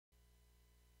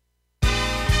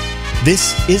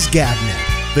This is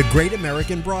GabNet, the Great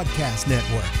American Broadcast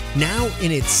Network, now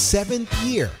in its 7th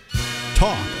year.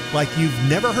 Talk like you've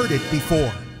never heard it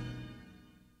before.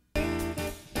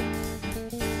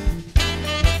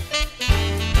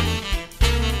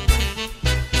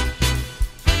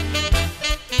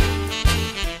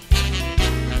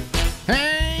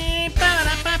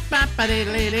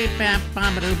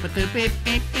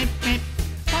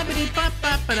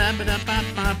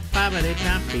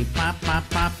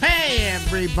 Hey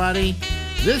everybody,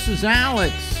 this is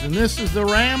Alex and this is the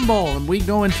Ramble, and we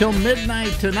go until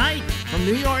midnight tonight from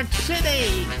New York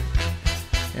City.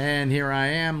 And here I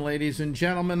am, ladies and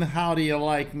gentlemen. How do you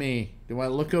like me? Do I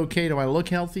look okay? Do I look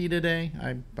healthy today?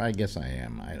 I guess I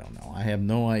am. I don't know. I have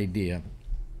no idea.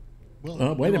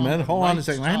 Well, wait a minute. Hold on a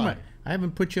second. I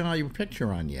haven't put your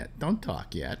picture on yet. Don't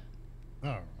talk yet.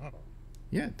 Oh.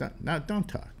 Yeah, don't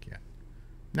talk yet.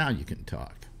 Now you can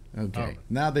talk. Okay.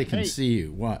 Now they can see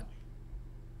you. What?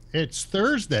 It's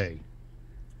Thursday,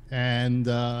 and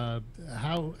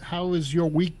how has your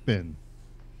week been?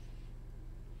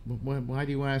 Why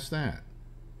do you ask that?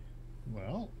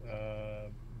 Well,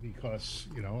 because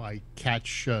I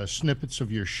catch snippets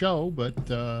of your show, but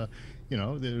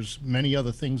there's many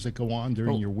other things that go on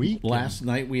during your week. Last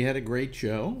night we had a great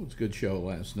show. It was a good show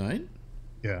last night.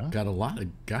 Yeah, got a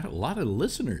lot of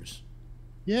listeners.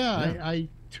 Yeah. I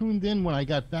tuned in when I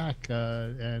got back,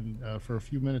 and for a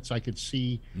few minutes I could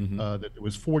see that it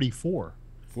was 44.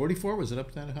 44? Was it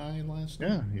up that high last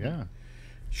night? Yeah.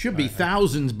 Should be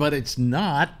thousands, but it's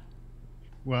not.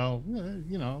 Well,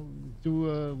 do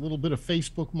a little bit of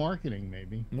Facebook marketing,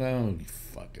 maybe. Well,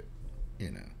 fuck it,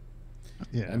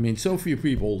 Yeah. I mean, so few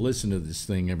people listen to this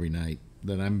thing every night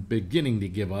that I'm beginning to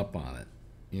give up on it.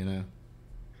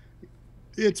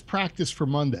 It's practice for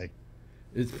Monday.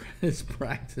 It's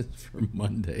practice for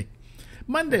Monday.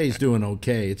 Monday's doing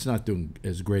okay. It's not doing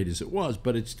as great as it was,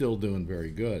 but it's still doing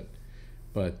very good.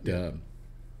 But got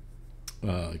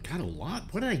a lot.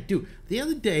 What did I do? The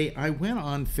other day, I went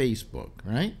on Facebook,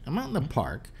 right? I'm out in the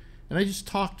park, and I just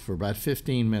talked for about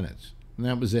 15 minutes, and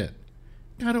that was it.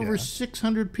 Got over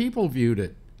 600 people viewed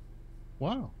it.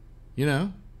 Wow.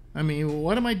 I mean,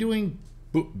 what am I doing,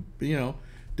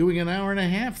 doing an hour and a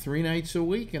half 3 nights a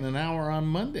week and an hour on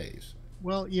Mondays?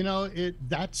 Well,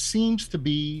 that seems to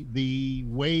be the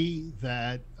way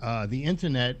that the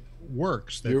internet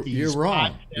works. That you're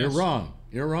wrong.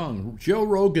 You're wrong. Joe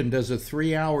Rogan does a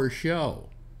 3-hour show.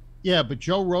 Yeah, but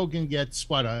Joe Rogan gets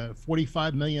a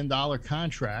 $45 million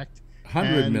contract.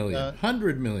 100 million.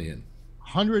 100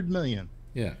 million.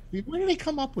 Yeah. Where do they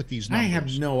come up with these numbers? I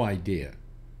have no idea.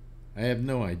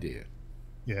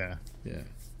 Yeah. Yeah.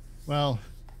 Well,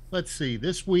 let's see.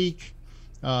 This week,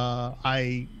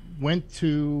 I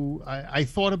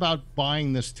thought about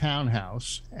buying this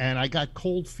townhouse, and I got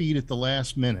cold feet at the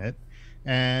last minute,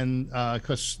 and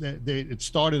because it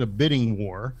started a bidding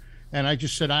war, and I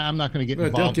just said I'm not going to get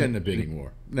involved. Don't get in a bidding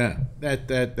war. No,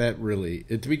 that really,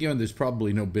 to begin with, there's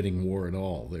probably no bidding war at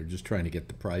all. They're just trying to get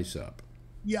the price up.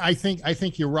 Yeah, I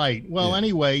think you're right. Well,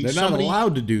 anyway, they're not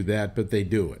allowed to do that, but they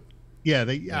do it. Yeah,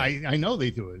 I know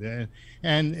they do it,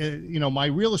 and my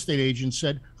real estate agent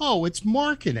said, "Oh, it's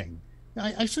marketing."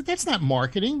 I said, "That's not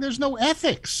marketing. There's no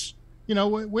ethics.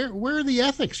 Where are the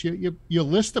ethics? You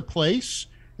list a place.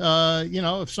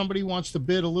 If somebody wants to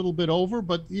bid a little bit over,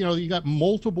 but you got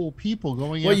multiple people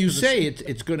going. Well, you say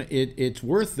it's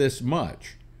worth this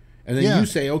much, and then you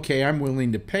say, okay, I'm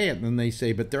willing to pay it, and then they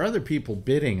say, but there are other people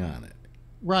bidding on it.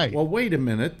 Right. Well, wait a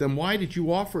minute. Then why did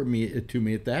you offer it to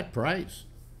me at that price?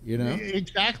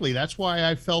 Exactly. That's why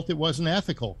I felt it wasn't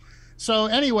ethical. So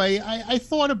anyway, I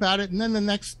thought about it, and then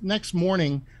the next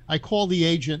morning I called the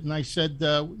agent and I said,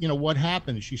 what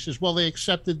happened? She says, well, they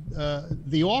accepted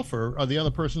the offer, or the other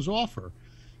person's offer.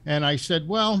 And I said,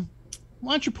 well,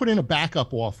 why don't you put in a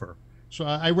backup offer? So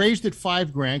I raised it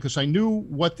 $5,000 because I knew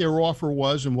what their offer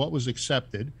was and what was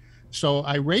accepted. So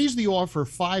I raised the offer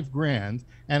 $5,000,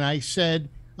 and I said,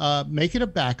 make it a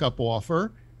backup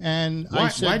offer. And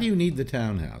why do you need the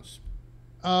townhouse?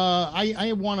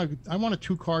 I want a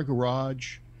 2-car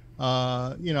garage.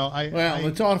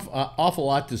 It's awful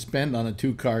lot to spend on a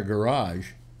 2-car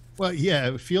garage. Well, yeah,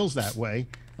 it feels that way.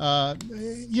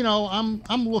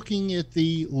 I'm looking at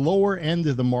the lower end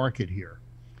of the market here.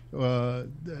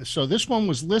 So this one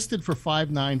was listed for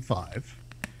 $595.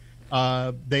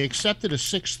 They accepted a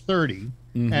 $630.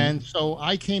 And so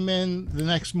I came in the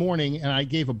next morning and I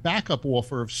gave a backup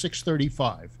offer of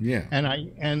 $635. Yeah.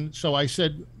 And so I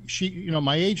said,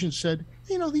 my agent said,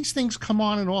 these things come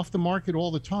on and off the market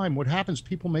all the time. What happens?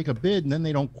 People make a bid and then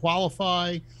they don't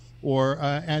qualify. or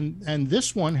and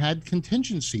this one had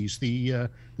contingencies. The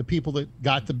people that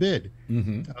got the bid,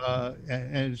 and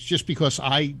it's just because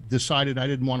I decided I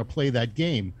didn't want to play that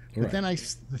game. But then I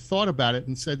thought about it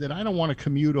and said that I don't want to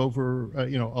commute over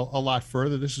a lot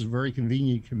further. This is a very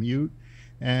convenient commute,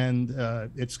 and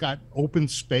it's got open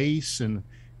space, and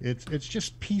it's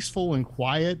just peaceful and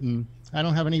quiet, and I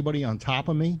don't have anybody on top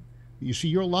of me. You see,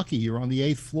 you're lucky. You're on the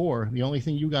 8th floor. The only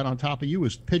thing you got on top of you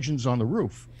is pigeons on the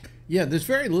roof. Yeah, there's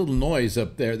very little noise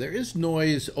up there. There is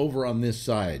noise over on this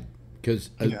side because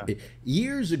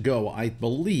years ago, I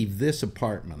believe this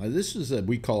apartment, this is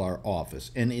we call our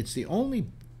office, and it's the only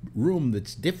room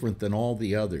that's different than all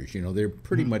the others. You know, they're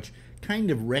pretty much kind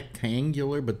of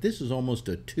rectangular, but this is almost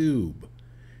a tube.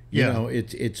 You know,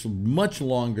 it's much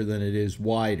longer than it is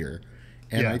wider.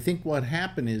 And I think what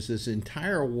happened is this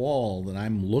entire wall that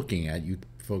I'm looking at, you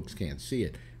folks can't see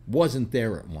it, wasn't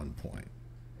there at one point.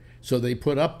 So they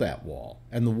put up that wall,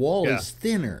 and the wall is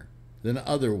thinner than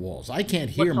other walls. I can't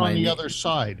hear my on the other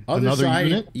side. Another side,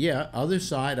 unit? Yeah, other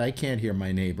side. I can't hear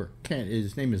my neighbor.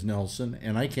 His name is Nelson,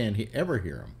 and I can't ever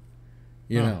hear him.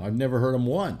 You know, I've never heard him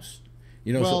once.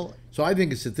 You know, so I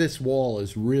think it's that this wall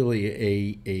is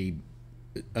really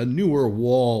a newer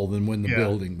wall than when the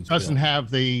building was doesn't built.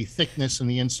 have the thickness and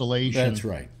the insulation. That's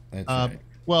right. That's right.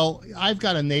 Well, I've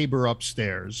got a neighbor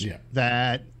upstairs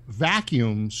that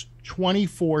vacuums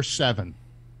 24/7.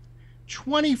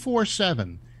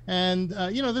 24/7. And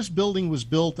this building was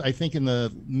built, I think, in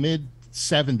the mid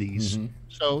 70s.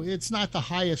 So it's not the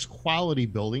highest quality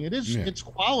building. It is it's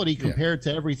quality compared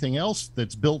to everything else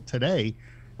that's built today,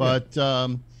 but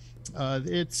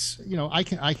it's I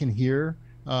can hear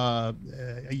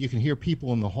you can hear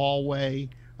people in the hallway.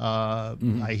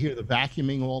 I hear the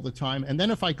vacuuming all the time. And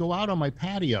then if I go out on my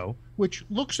patio, which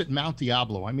looks at Mount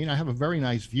Diablo, I mean, I have a very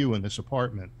nice view in this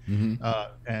apartment.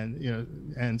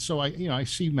 And so I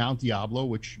see Mount Diablo,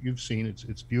 which you've seen.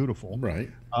 It's beautiful. Right.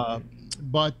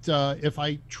 But if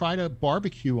I try to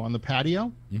barbecue on the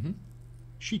patio,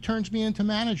 she turns me into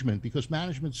management because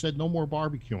management said no more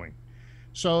barbecuing.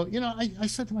 So, I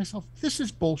said to myself, this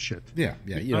is bullshit. Yeah,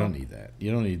 you don't need that.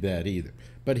 You don't need that either.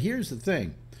 But here's the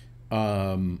thing.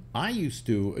 I used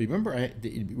to, remember,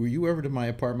 were you ever to my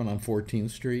apartment on 14th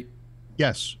Street?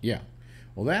 Yes. Yeah.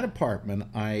 Well, that apartment,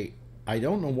 I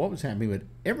don't know what was happening, but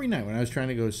every night when I was trying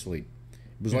to go to sleep,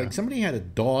 it was like somebody had a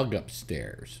dog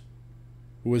upstairs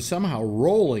who was somehow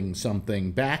rolling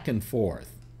something back and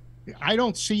forth. I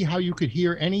don't see how you could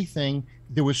hear anything.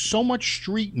 There was so much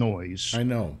street noise. I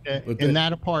know in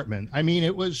that apartment. I mean,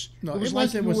 it was. No, it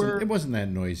wasn't that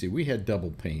noisy. We had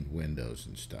double pane windows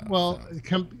and stuff. Well,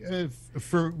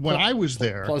 for when I was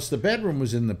there, plus the bedroom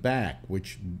was in the back,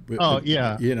 which.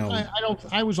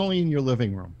 I was only in your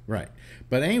living room. Right,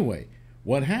 but anyway,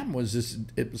 what happened was this.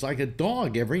 It was like a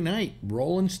dog every night,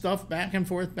 rolling stuff back and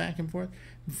forth, back and forth.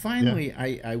 Finally,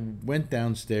 I went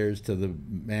downstairs to the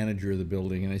manager of the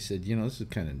building and I said, this is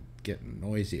kind of getting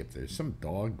noisy up there. Some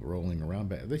dog rolling around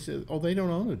back. They said, oh, they don't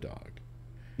own a dog.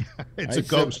 It's a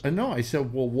ghost. No, I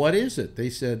said, well, what is it? They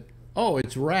said, oh,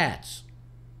 it's rats.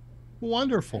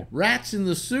 Wonderful. Rats in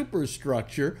the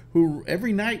superstructure who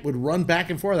every night would run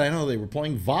back and forth. I know they were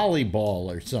playing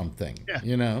volleyball or something,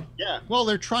 Yeah, well,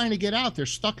 they're trying to get out. They're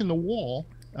stuck in the wall.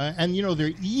 And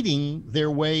they're eating their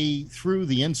way through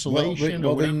the insulation.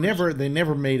 Well, they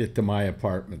never made it to my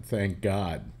apartment, thank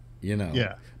God.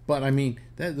 Yeah. But I mean,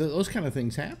 those kind of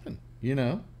things happen.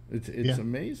 It's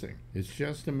amazing. It's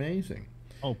just amazing.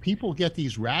 Oh, people get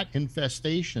these rat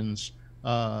infestations.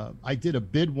 I did a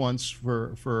bid once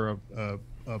for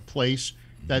a place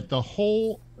that the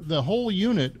whole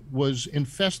unit was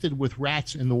infested with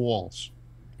rats in the walls.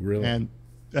 Really? And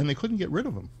they couldn't get rid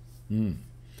of them.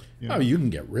 Oh, you can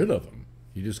get rid of them.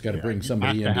 You just got to bring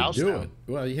somebody in to do it.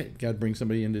 Well, you got to bring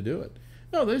somebody in to do it.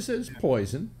 No, this is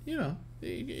poison.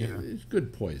 It's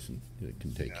good poison. It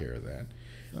can take care of that.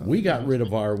 We got rid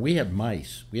of we had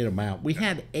mice. We had a mouse. We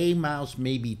had a mouse,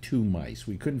 maybe two mice.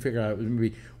 We couldn't figure out. It was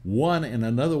maybe one and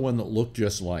another one that looked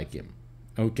just like him.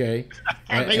 Okay?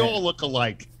 They all look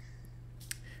alike.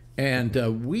 And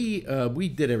we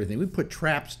did everything. We put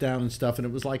traps down and stuff, and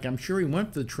it was like, I'm sure he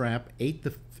went to the trap, ate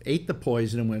the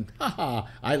poison, and went, ha,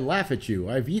 I laugh at you.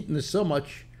 I've eaten this so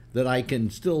much that I can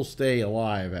still stay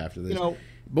alive after this.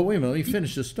 But wait a minute, let me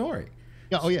finish the story.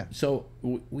 Yeah, oh yeah. So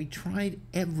we tried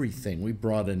everything. We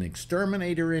brought an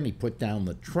exterminator in. He put down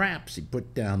the traps. He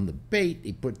put down the bait.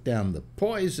 He put down the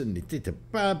poison. He did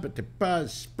the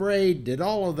sprayed, did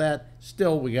all of that.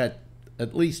 Still, we got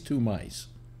at least two mice.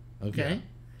 Okay? Yeah.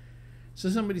 So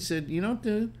somebody said,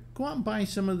 dude, go out and buy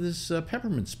some of this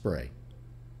peppermint spray.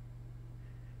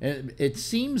 And it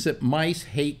seems that mice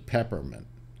hate peppermint.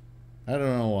 I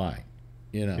don't know why,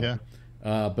 you know. Yeah.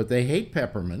 But they hate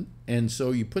peppermint, and so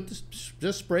you put this,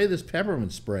 just spray this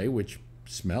peppermint spray, which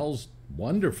smells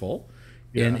wonderful.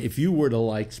 Yeah. And if you were to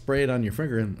like spray it on your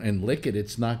finger and lick it,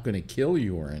 it's not going to kill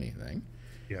you or anything.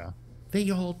 Yeah.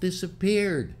 They all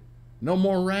disappeared. No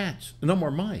more rats. No more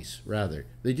mice, rather.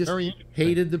 They just Very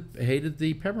hated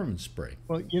the peppermint spray.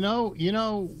 Well,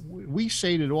 we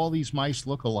say that all these mice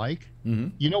look alike.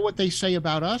 Mm-hmm. You know what they say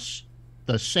about us?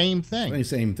 The same thing.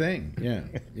 Same thing. Yeah,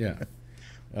 yeah.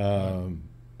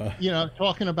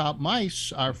 Talking about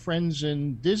mice, our friends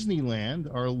in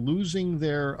Disneyland are losing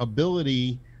their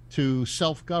ability to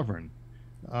self-govern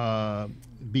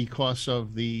because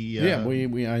of the.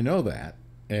 I know that.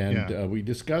 And we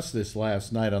discussed this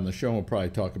last night on the show. We'll probably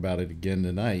talk about it again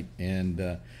tonight.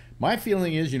 And my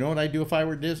feeling is, you know what I'd do if I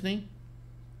were Disney?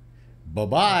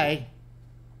 Bye-bye.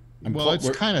 Well, it's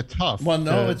kind of tough. Well,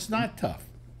 no, it's not tough.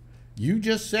 You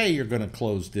just say you're going to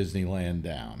close Disneyland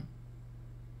down.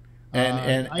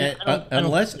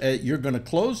 Unless you're going to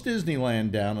close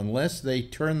Disneyland down, unless they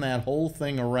turn that whole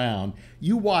thing around,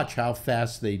 you watch how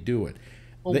fast they do it.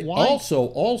 Well, They why?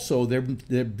 also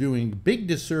they're doing big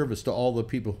disservice to all the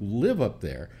people who live up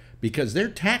there because their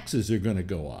taxes are going to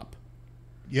go up.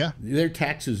 Yeah. Their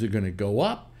taxes are going to go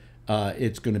up.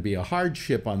 It's going to be a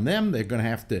hardship on them. They're going to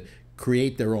have to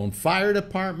create their own fire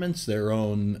departments, their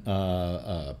own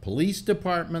police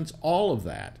departments, all of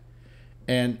that.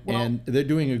 And they're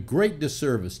doing a great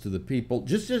disservice to the people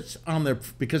just on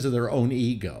because of their own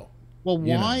ego. Well,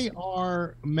 why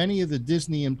are many of the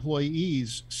Disney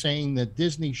employees saying that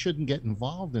Disney shouldn't get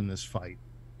involved in this fight?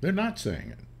 They're not saying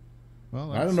it.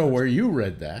 Well, I don't know where you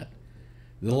read that.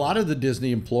 A lot of the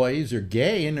Disney employees are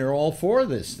gay and they're all for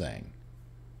this thing.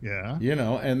 Yeah.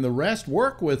 And the rest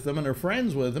work with them and are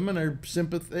friends with them and are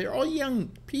they're all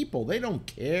young people. They don't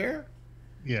care.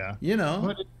 Yeah.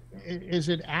 But is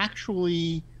it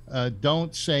actually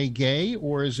don't say gay,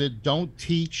 or is it don't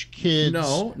teach kids?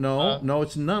 No,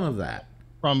 it's none of that.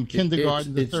 From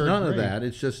kindergarten to third grade. It's none of that.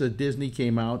 It's just that Disney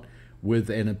came out with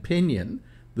an opinion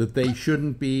that they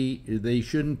shouldn't do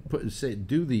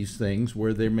these things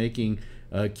where they're making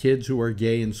kids who are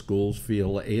gay in schools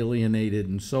feel alienated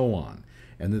and so on,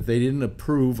 and that they didn't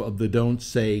approve of the don't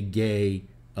say gay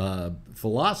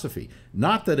philosophy.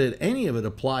 Not that any of it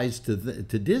applies to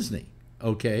Disney.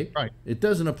 Okay, right. It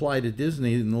doesn't apply to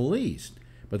Disney in the least,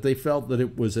 but they felt that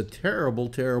it was a terrible,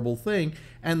 terrible thing.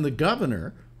 And the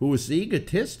governor, who was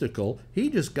egotistical,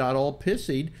 he just got all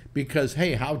pissy because,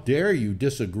 hey, how dare you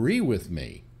disagree with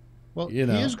me? Well, he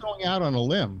is going out on a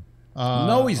limb.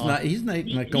 No, he's not. He's not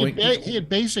going. He had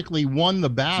basically won the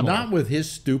battle. Not with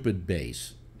his stupid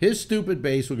base. His stupid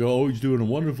base will go, oh, he's doing a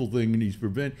wonderful thing and he's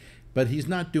but he's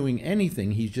not doing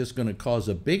anything. He's just going to cause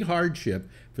a big hardship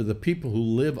for the people who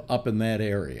live up in that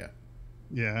area.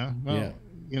 Yeah. Well,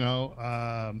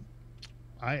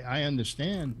 I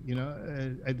understand.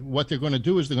 What they're going to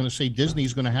do is they're going to say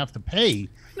Disney's going to have to pay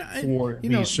for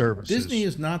these services. Disney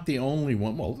is not the only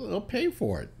one. Well, they'll pay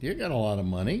for it. You got a lot of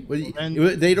money.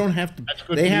 They don't have to.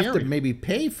 They have to maybe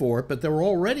pay for it, but they're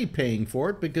already paying for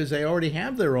it because they already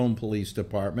have their own police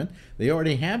department. They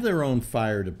already have their own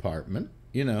fire department.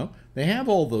 They have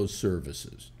all those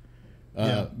services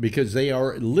because they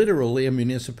are literally a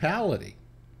municipality.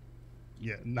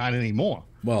 Yeah, not anymore.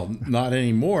 Well, not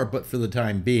anymore, but for the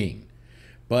time being.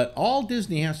 But all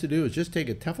Disney has to do is just take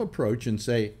a tough approach and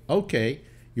say, okay,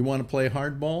 you want to play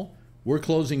hardball? We're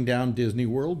closing down Disney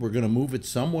World. We're going to move it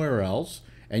somewhere else.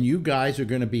 And you guys are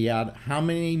going to be out how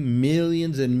many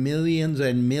millions and millions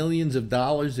and millions of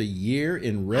dollars a year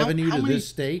in revenue to this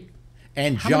state?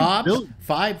 And jobs,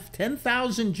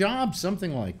 10,000 jobs,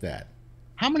 something like that.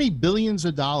 How many billions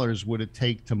of dollars would it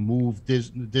take to move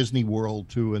Disney World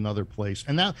to another place?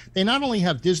 And now they not only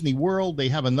have Disney World, they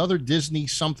have another Disney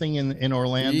something in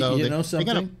Orlando. You know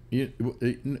something? They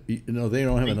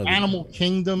don't have another Animal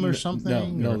Kingdom or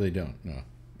something. No, they don't. No.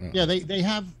 Yeah, they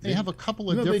have a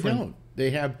couple of different.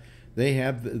 They don't. They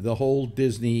have the whole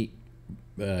Disney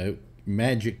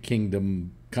Magic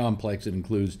Kingdom complex. It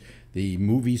includes the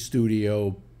movie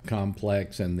studio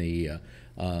complex and the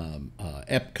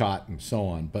Epcot and so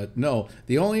on. But no,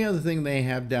 the only other thing they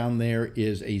have down there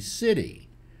is a city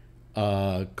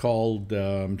called,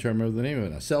 I'm trying to remember the name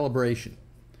of it, a Celebration.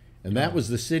 And that was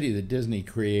the city that Disney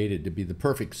created to be the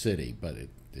perfect city. But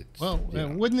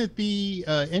wouldn't it be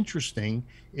interesting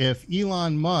if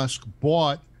Elon Musk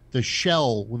bought the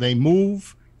shell? They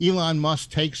move, Elon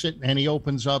Musk takes it, and he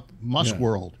opens up Musk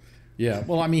World. Yeah,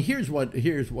 well, I mean, here's what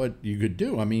you could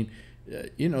do. I mean,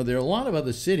 there are a lot of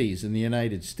other cities in the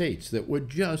United States that would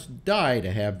just die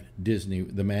to have Disney,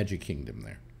 the Magic Kingdom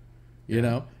there. You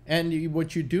know, and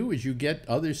what you do is you get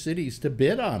other cities to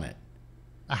bid on it.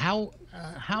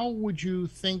 How would you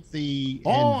think the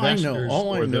All investors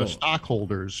or the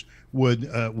stockholders would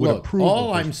approve?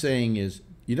 All I'm saying is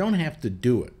you don't have to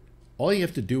do it. All you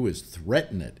have to do is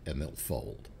threaten it, and they'll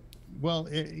fold. Well,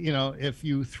 you know, if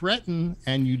you threaten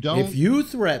and you don't, if you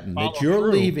threaten that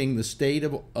you're leaving the state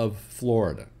of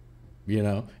Florida, you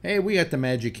know, hey, we got the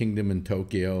Magic Kingdom in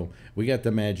Tokyo, we got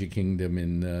the Magic Kingdom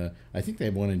in, I think they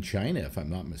have one in China, if I'm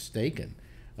not mistaken.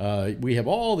 We have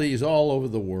all these all over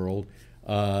the world.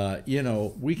 You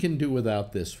know, we can do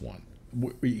without this one.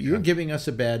 You're giving us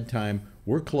a bad time.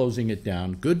 We're closing it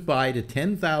down. Goodbye to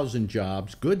 10,000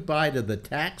 jobs. Goodbye to the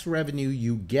tax revenue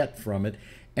you get from it.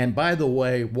 And by the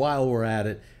way, while we're at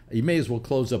it, you may as well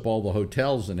close up all the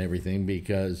hotels and everything,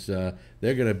 because they're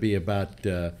going to be about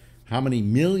how many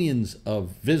millions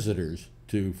of visitors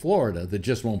to Florida that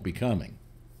just won't be coming.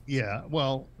 Yeah.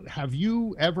 Well, have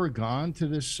you ever gone to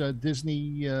this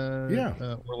Disney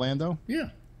Orlando? Yeah.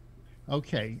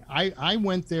 Okay. I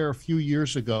went there a few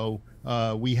years ago.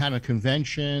 We had a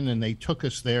convention and they took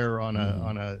us there on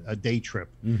a day trip.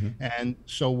 And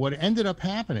so what ended up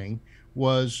happening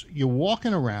was you're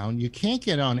walking around, you can't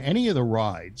get on any of the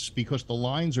rides because the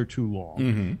lines are too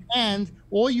long. And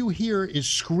all you hear is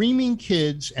screaming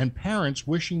kids and parents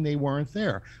wishing they weren't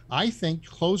there. I think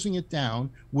closing it down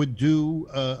would do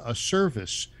a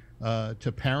service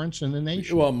to parents in the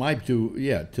nation. Well, it might do,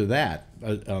 to that,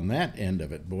 on that end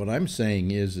of it. But what I'm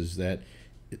saying is that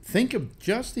think of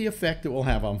just the effect it will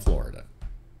have on Florida.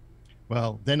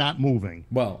 Well, they're not moving.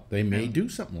 Well, they may do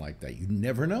something like that. You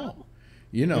never know.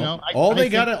 You know, all they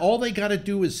gotta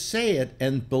do is say it,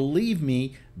 and believe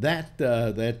me, that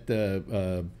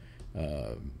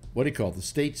what do you call it, the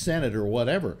state senate or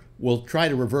whatever, will try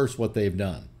to reverse what they've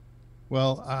done.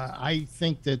 Well, I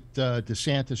think that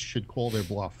DeSantis should call their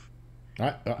bluff.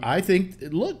 I think.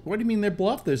 Look, what do you mean their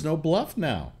bluff? There's no bluff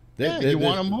now. You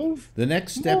want to move? The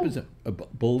next step is,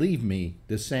 believe me,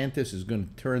 DeSantis is going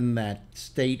to turn that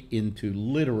state into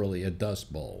literally a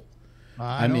dust bowl.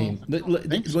 I mean,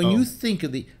 when you think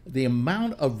of the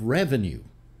amount of revenue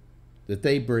that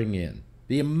they bring in,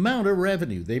 the amount of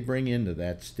revenue they bring into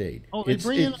that state. Oh, they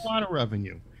bring in a lot of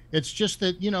revenue. It's just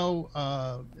that, you know,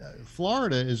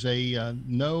 Florida is a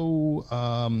no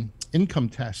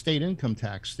state income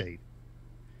tax state.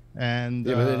 And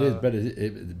yeah, but it is.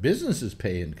 But businesses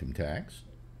pay income tax.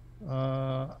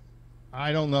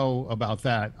 I don't know about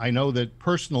that. I know that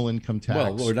personal income tax.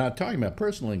 Well, we're not talking about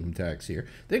personal income tax here.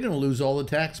 They're going to lose all the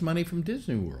tax money from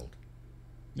Disney World.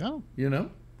 No, you know,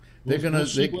 they're going to.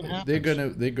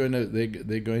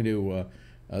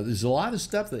 There's a lot of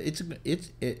stuff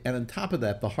that and on top of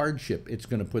that, the hardship it's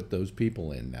going to put those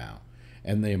people in now,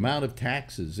 and the amount of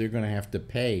taxes they're going to have to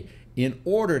pay in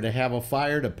order to have a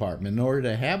fire department, in order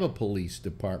to have a police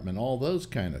department, all those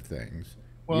kind of things.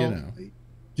 Well, you know,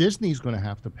 Disney's going to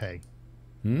have to pay.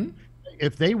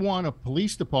 If they want a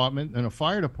police department and a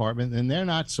fire department and they're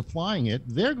not supplying it,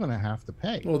 they're going to have to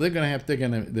pay. Well, they're going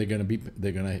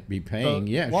to be paying.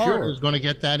 Yeah, Florida sure. is going to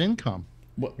get that income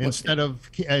instead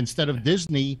of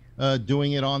Disney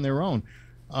doing it on their own.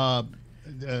 Believe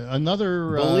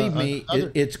me,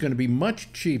 it's going to be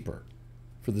much cheaper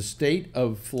for the state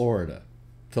of Florida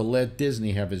to let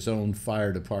Disney have its own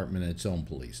fire department and its own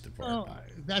police department. Well,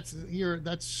 that's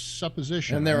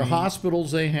supposition. And there are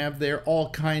hospitals they have there,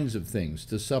 all kinds of things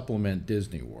to supplement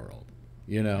Disney World,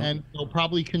 you know. And they'll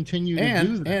probably continue to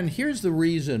do that. And here's the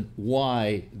reason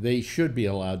why they should be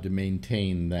allowed to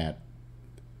maintain that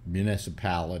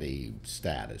municipality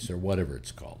status or whatever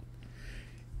it's called.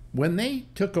 When they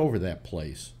took over that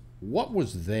place, what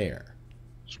was there?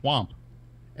 Swamp.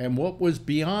 And what was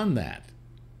beyond that?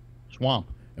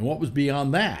 Swamp. And what was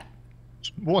beyond that?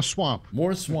 More swamp.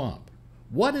 More swamp.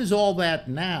 What is all that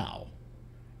now?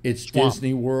 It's Swamp.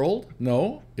 Disney World.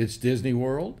 No, it's Disney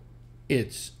World.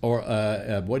 It's, or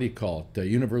what do you call it?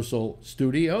 Universal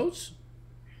Studios.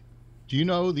 Do you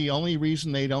know the only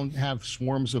reason they don't have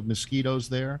swarms of mosquitoes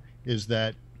there is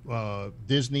that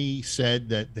Disney said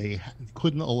that they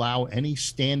couldn't allow any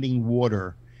standing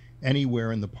water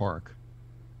anywhere in the park.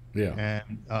 Yeah.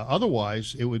 And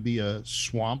otherwise, it would be a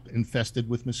swamp infested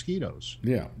with mosquitoes.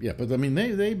 Yeah, yeah. But I mean,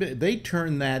 they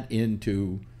turn that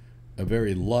into a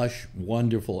very lush,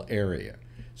 wonderful area.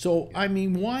 So I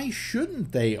mean, why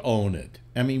shouldn't they own it?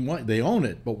 I mean, they own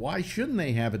it, but why shouldn't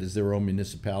they have it as their own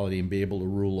municipality and be able to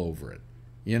rule over it?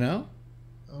 You know?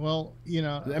 Well, you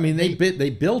know, I mean, they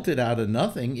built it out of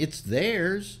nothing. It's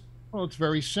theirs. Well, it's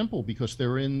very simple because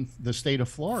they're in the state of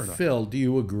Florida. Phil, do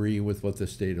you agree with what the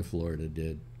state of Florida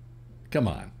did? Come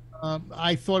on.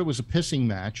 I thought it was a pissing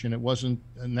match, and it wasn't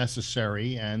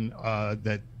necessary, and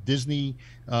that Disney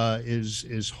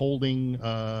is holding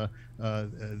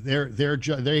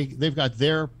they've got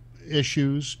their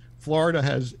issues. Florida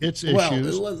has its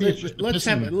issues. Well, let's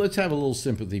have a little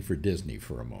sympathy for Disney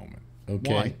for a moment.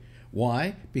 Okay. Why?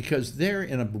 Why? Because they're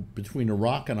between a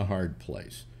rock and a hard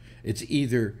place. It's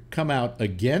either come out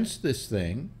against this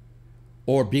thing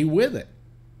or be with it.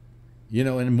 You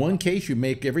know, and in one case you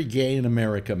make every gay in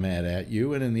America mad at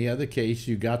you, and in the other case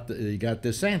you got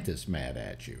DeSantis mad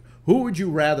at you. Who would you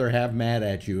rather have mad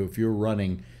at you if you're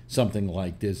running something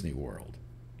like Disney World?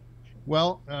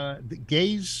 Well, the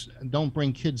gays don't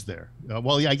bring kids there.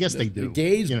 Well, yeah, I guess they do. The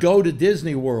gays go to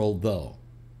Disney World, though,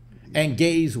 and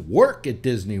gays work at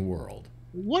Disney World.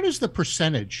 What is the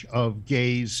percentage of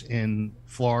gays in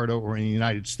Florida or in the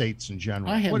United States in general?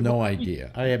 I have no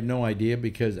idea. I have no idea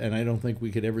and I don't think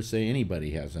we could ever say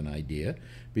anybody has an idea,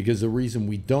 because the reason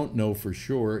we don't know for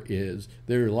sure is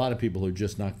there are a lot of people who are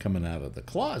just not coming out of the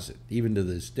closet, even to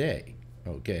this day.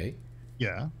 Okay.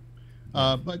 Yeah.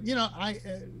 But you know,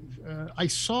 I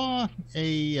saw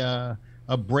a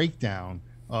breakdown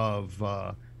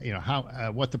of you know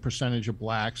how what the percentage of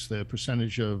blacks, the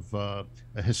percentage of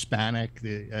Hispanic,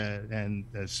 and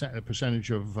the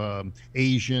percentage of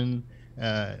Asian,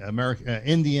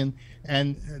 Indian,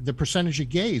 and the percentage of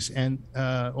gays and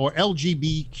or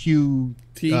LGBTQ.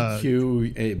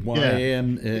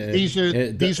 TQYM.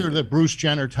 These are the Bruce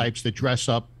Jenner types that dress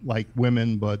up like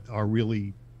women but are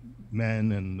really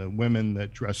men, and the women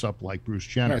that dress up like Bruce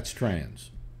Jenner. That's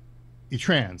trans.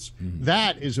 Trans. Mm-hmm.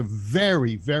 That is a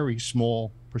very, very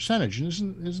small percentage.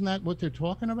 And isn't that what they're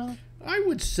talking about? I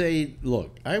would say,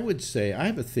 look, I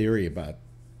have a theory about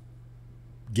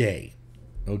gay,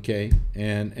 okay?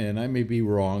 And I may be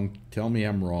wrong. Tell me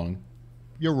I'm wrong.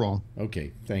 You're wrong.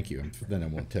 Okay, thank you. Then I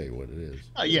won't tell you what it is.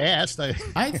 You asked.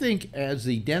 I think as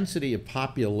the density of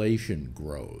population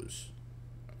grows,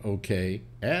 okay,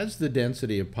 as the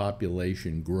density of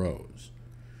population grows,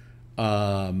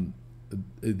 there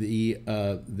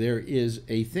is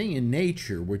a thing in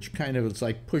nature which kind of, it's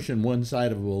like pushing one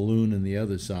side of a balloon and the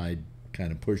other side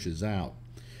kind of pushes out,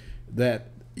 that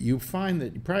you find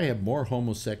that you probably have more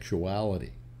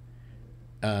homosexuality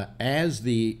as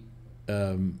the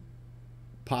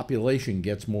population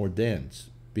gets more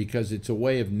dense, because it's a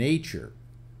way of nature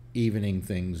evening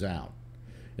things out.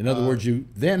 In other words, you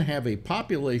then have a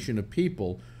population of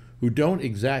people who don't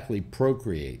exactly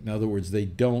procreate. In other words, they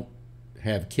don't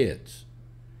have kids.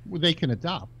 Well, they can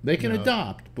adopt. They can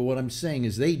adopt, but what I'm saying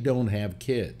is they don't have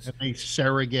kids. And they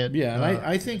surrogate. Yeah, and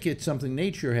I think it's something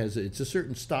nature has. It's a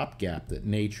certain stopgap that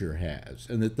nature has,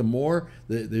 and that the more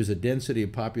there's a density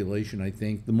of population, I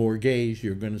think the more gays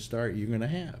you're going to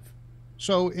have.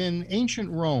 So in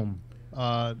ancient Rome,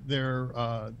 there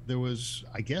was,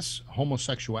 I guess,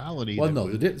 homosexuality. Well, no,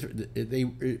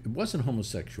 it wasn't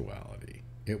homosexuality.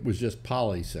 It was just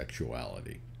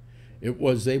polysexuality. It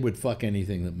was they would fuck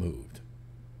anything that moved.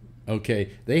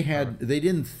 Okay, they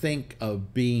didn't think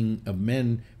of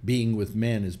men being with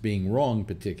men as being wrong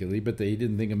particularly, but they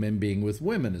didn't think of men being with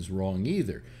women as wrong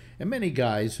either. And many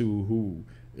guys who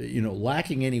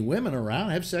lacking any women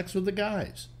around have sex with the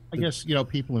guys. I guess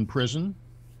people in prison,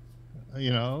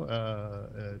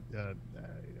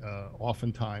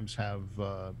 oftentimes have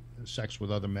sex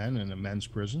with other men in a men's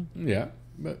prison. Yeah,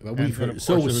 but we've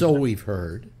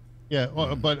heard.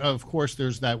 Yeah, but of course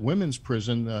there's that women's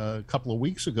prison. A couple of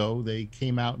weeks ago, they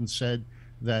came out and said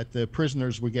that the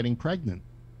prisoners were getting pregnant,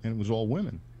 and it was all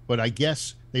women. But I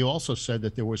guess they also said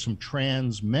that there were some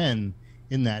trans men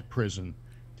in that prison.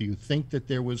 Do you think that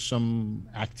there was some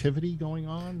activity going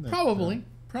on?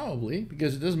 Probably,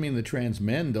 because it doesn't mean the trans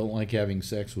men don't like having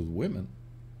sex with women.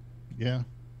 Yeah.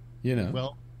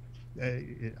 Well,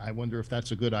 I wonder if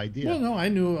that's a good idea. Well, no, I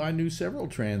knew several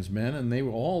trans men, and they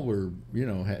all were,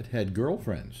 had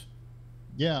girlfriends.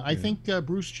 Yeah, I think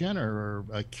Bruce Jenner or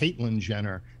Caitlyn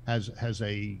Jenner has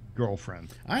a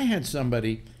girlfriend. I had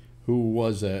somebody who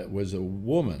was a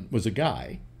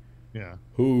guy, yeah,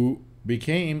 who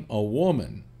became a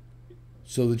woman,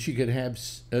 so that she could have.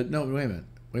 No, wait a minute.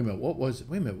 What was it?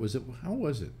 Wait a minute. How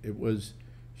was it? It was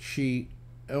she.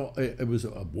 It was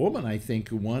a woman, I think,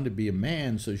 who wanted to be a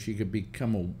man so she could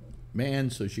become a man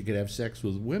so she could have sex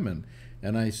with women.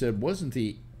 And I said, wasn't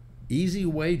the easy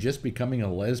way just becoming a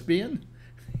lesbian?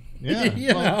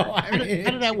 Yeah. How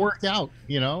did that work out?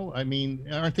 I mean,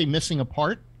 aren't they missing a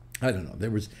part? I don't know.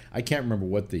 I can't remember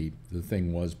what the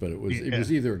thing was, but it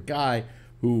was either a guy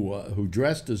who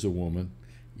dressed as a woman,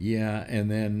 and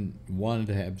then wanted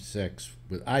to have sex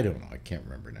with, I don't know. I can't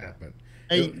remember now, but.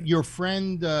 Hey, your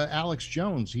friend Alex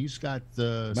Jones, he's got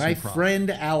my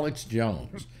friend Alex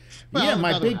Jones. Well, yeah,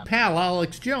 my big pal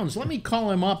Alex Jones. Let me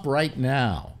call him up right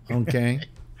now, okay?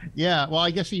 Yeah, well,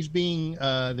 I guess he's being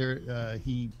there.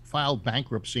 He filed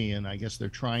bankruptcy, and I guess they're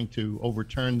trying to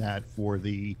overturn that for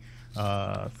the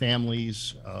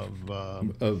families of.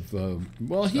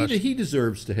 Well, he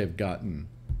deserves to have gotten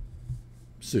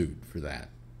sued for that.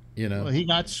 You know, Well, he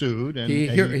got sued, and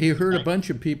he hurt a bunch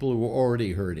of people who were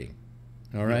already hurting.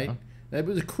 All right, Yeah. that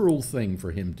was a cruel thing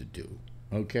for him to do.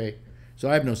 Okay, so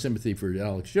I have no sympathy for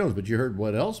Alex Jones, but you heard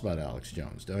what else about Alex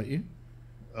Jones, don't you?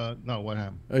 No, what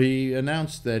happened? He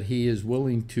announced that he is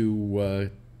willing to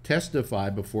testify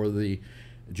before the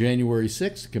January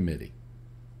 6th committee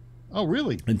Oh,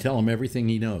 really? and tell him everything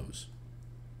he knows.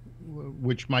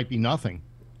 Which might be nothing.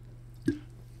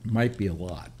 Might be a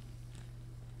lot.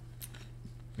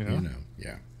 You know?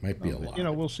 Yeah, might be a lot. You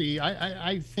know, we'll see.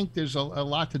 I think there's a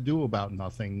lot to do about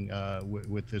nothing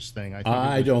with this thing. I think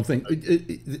I don't think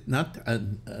not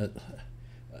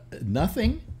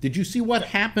nothing. Did you see what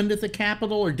happened at the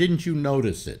Capitol, or didn't you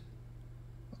notice it?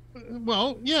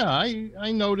 Well, yeah,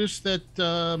 I noticed that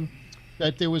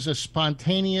that there was a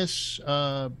spontaneous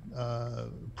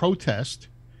protest,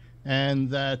 and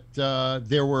that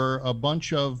there were a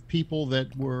bunch of people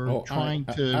that were trying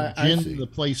to I gin see. the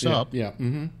place Yeah, up. Yeah.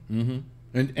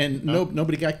 And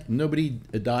nobody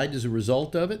died as a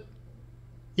result of it.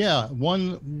 Yeah,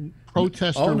 one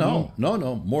protester. Oh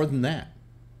no, more than that.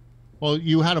 Well,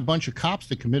 you had a bunch of cops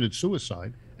that committed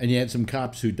suicide. And you had some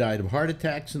cops who died of heart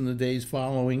attacks in the days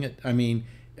following it. I mean,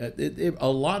 a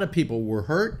lot of people were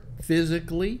hurt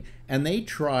physically, and they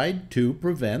tried to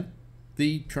prevent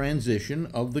the transition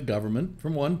of the government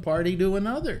from one party to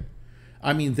another.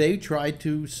 I mean, they tried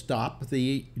to stop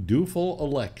the dutiful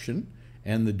election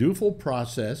and the dutiful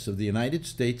process of the United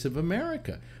States of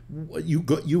America.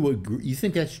 You agree, you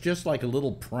think that's just like a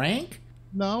little prank?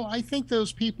 No, I think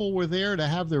those people were there to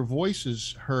have their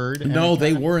voices heard. No,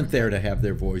 they weren't there to have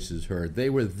their voices heard. They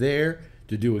were there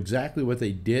to do exactly what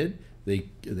they did. They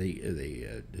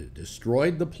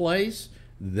destroyed the place.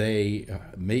 They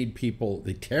made people.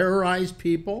 They terrorized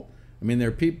people. I mean, there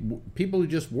are people who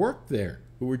just worked there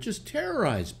who were just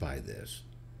terrorized by this.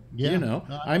 Yeah. You know,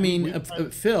 I mean,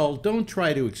 Phil, don't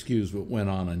try to excuse what went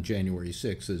on January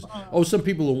 6th as, some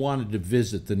people who wanted to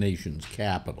visit the nation's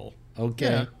capital.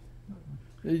 Okay.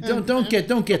 Yeah. Don't get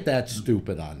that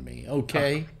stupid on me,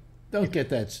 okay? Don't get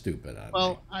that stupid on me.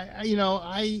 Well,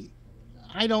 I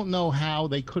don't know how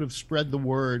they could have spread the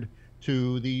word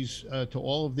to these to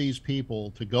all of these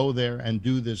people to go there and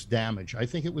do this damage. I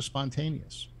think it was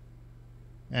spontaneous.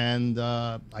 And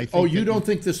I think you don't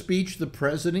think the speech the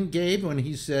president gave when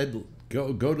he said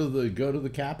go to the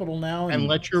Capitol now and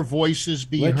let your voices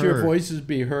be heard. Let your voices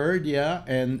be heard, yeah,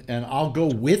 and I'll go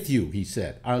with you, he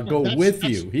said. I'll go with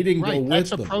you. He didn't go with them.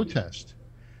 That's a protest.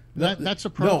 That's a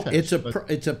protest. No,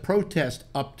 it's a protest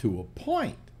up to a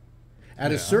point.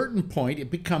 At a certain point,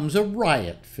 it becomes a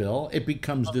riot, Phil. It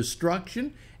becomes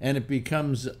destruction, and it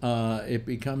becomes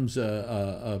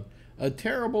a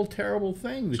terrible, terrible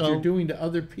thing that you're doing to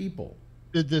other people.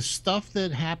 The stuff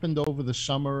that happened over the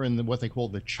summer in what they call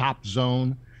the chop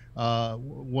zone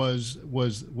was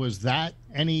that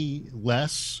any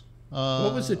less?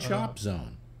 What was the chop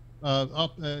zone?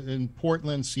 Up in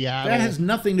Portland, Seattle. That has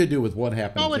nothing to do with what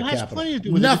happened at the Capitol. No, it has plenty to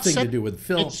do with nothing it. to do with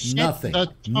Phil. Nothing.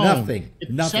 Nothing.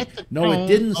 No, it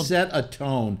didn't set a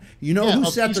tone. You know who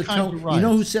set the tone? You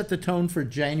know who set the tone for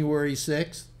January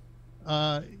 6th?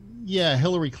 Yeah,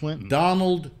 Hillary Clinton.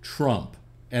 Donald Trump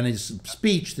and his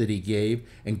speech that he gave,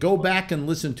 and go back and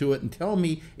listen to it and tell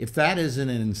me if that is an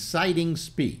inciting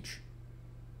speech.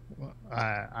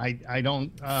 I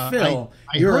don't. Phil,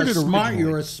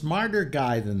 you're a smarter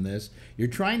guy than this. You're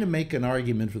trying to make an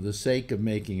argument for the sake of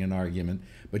making an argument,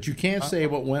 but you can't say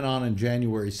what went on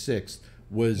January 6th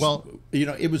was,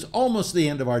 it was almost the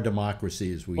end of our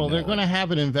democracy as we know. Well, they're going to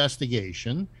have an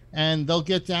investigation, and they'll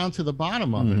get down to the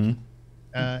bottom of it.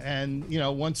 And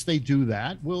once they do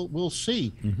that, we'll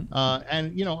see.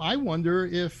 And I wonder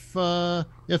if the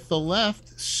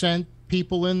left sent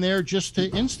people in there just to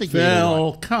instigate.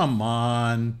 Phil, come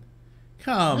on,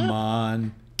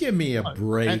 give me a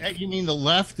break. You mean the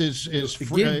left is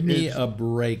give me a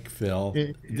break, Phil?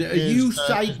 You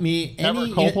cite me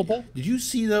any culpable? Did you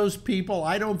see those people?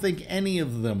 I don't think any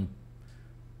of them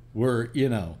were,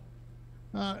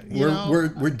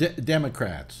 were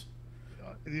Democrats.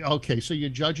 Okay, so you're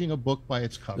judging a book by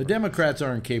its cover. The Democrats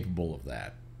aren't capable of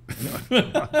that.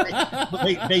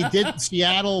 they did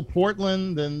Seattle,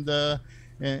 Portland,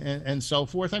 and so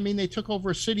forth. I mean, they took over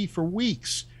a city for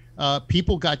weeks.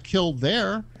 People got killed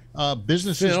there.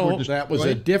 Businesses were destroyed. That was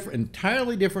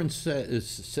entirely different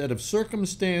set of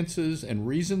circumstances and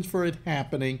reasons for it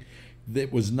happening.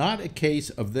 That was not a case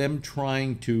of them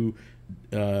trying to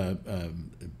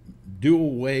do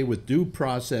away with due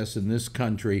process in this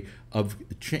country of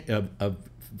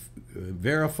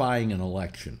verifying an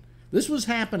election. This was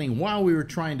happening while we were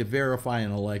trying to verify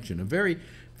an election, a very,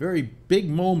 very big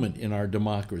moment in our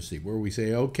democracy where we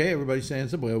say, okay, everybody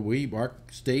stands up, well, our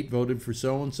state voted for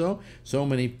so-and-so, so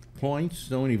many points,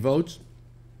 so many votes,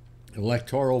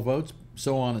 electoral votes,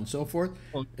 so on and so forth.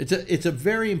 It's a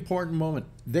very important moment.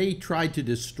 They tried to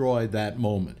destroy that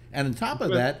moment. And on top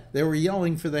of that, they were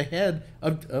yelling for the head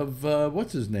of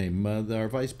what's his name, our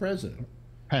vice president?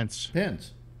 Pence.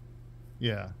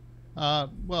 Yeah.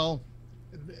 Well,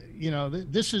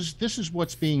 this is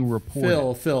what's being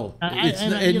reported. Phil,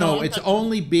 it's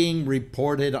only being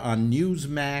reported on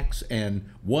Newsmax and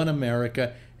One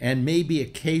America, and maybe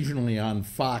occasionally on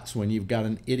Fox when you've got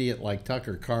an idiot like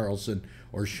Tucker Carlson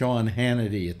or Sean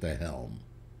Hannity at the helm.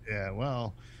 Yeah,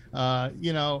 well,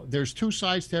 there's two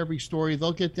sides to every story.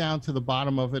 They'll get down to the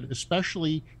bottom of it,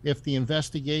 especially if the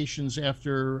investigations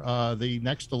after the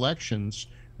next elections,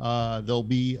 there'll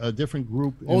be a different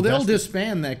group. Oh, they'll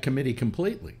disband that committee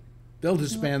completely. They'll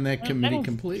disband that committee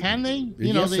completely. Can they?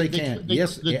 Yes, they can.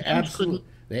 Yes, they absolutely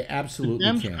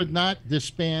can. The Dems could not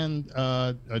disband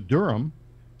Durham.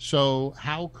 So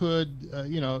how could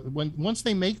once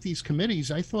they make these committees,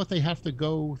 I thought they have to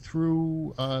go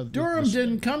through. Durham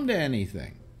didn't come to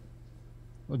anything.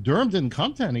 Well, Durham didn't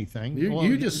come to anything.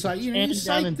 You just cite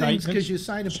things because you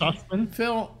cite them.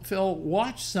 Phil,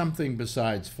 watch something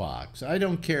besides Fox. I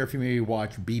don't care if you maybe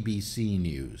watch BBC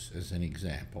News as an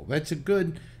example. That's a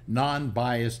good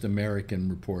non-biased American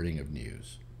reporting of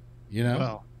news.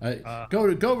 Go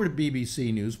over to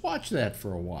BBC News. Watch that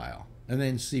for a while. And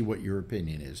then see what your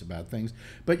opinion is about things.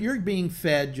 But you're being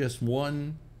fed just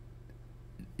one,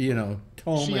 tome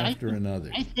after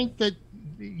another. I think that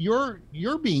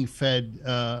you're being fed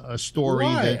a story.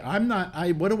 Why? That I'm not.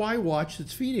 What do I watch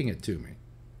that's feeding it to me?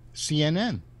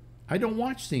 CNN. I don't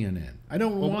watch CNN. I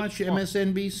don't watch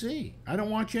MSNBC. I don't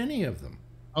watch any of them.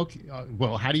 Okay.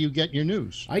 Well, how do you get your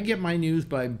news? I get my news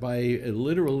by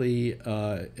literally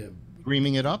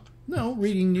dreaming it up. No,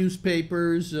 reading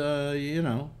newspapers.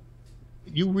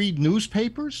 You read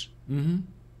newspapers? Mm-hmm.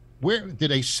 Where do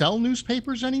they sell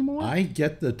newspapers anymore? I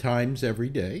get the Times every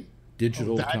day,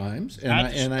 digital Times,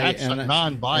 that's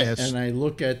non-biased. And I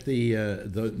look at the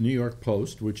New York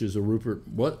Post, which is a Rupert.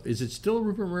 What is it? Still a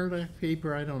Rupert Murdoch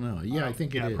paper? I don't know. Yeah, I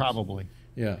think it is. Probably.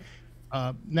 Yeah.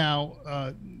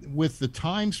 Now, with the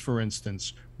Times, for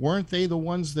instance, weren't they the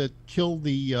ones that killed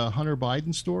the Hunter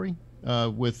Biden story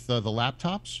with the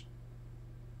laptops?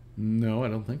 No, I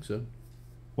don't think so.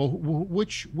 Well,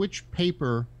 which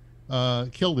paper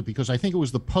killed it? Because I think it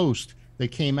was the Post that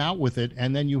came out with it,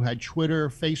 and then you had Twitter,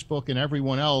 Facebook, and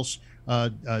everyone else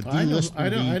delisting.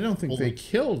 I don't think they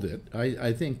killed it.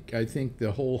 I think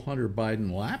the whole Hunter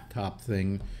Biden laptop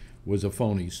thing was a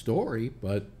phony story,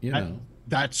 but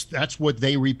that's what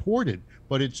they reported.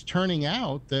 But it's turning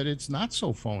out that it's not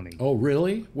so phony. Oh,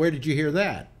 really? Where did you hear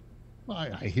that?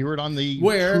 I hear it on the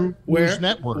True News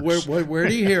Networks. Where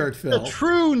do you hear it, Phil? The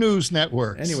True News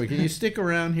Networks. Anyway, can you stick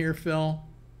around here, Phil?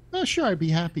 Oh, sure, I'd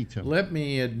be happy to. Let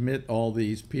me admit all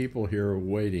these people here are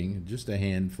waiting, just a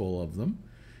handful of them.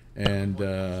 And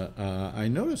I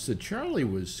noticed that Charlie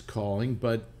was calling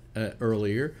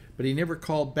earlier, but he never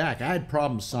called back. I had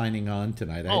problems signing on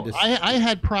tonight. I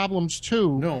had problems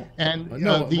too. No. And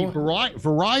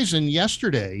Verizon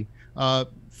yesterday,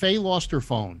 Faye lost her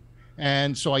phone.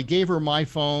 And so I gave her my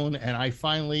phone, and I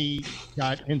finally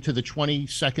got into the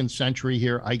 22nd century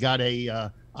here. I got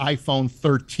a iPhone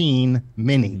 13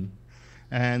 mini,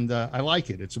 and I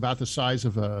like it. It's about the size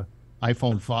of a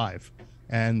iPhone 5,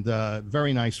 and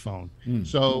very nice phone.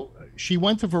 So she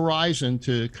went to Verizon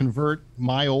to convert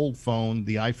my old phone,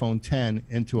 the iPhone 10,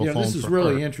 into a phone. This is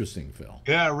really interesting, Phil.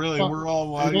 Yeah, really. We're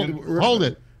all hold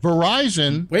it.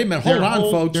 Verizon. Wait a minute, hold on,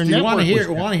 folks. Do you want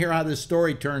to hear how this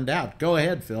story turned out? Go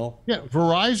ahead, Phil. Yeah,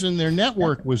 Verizon, their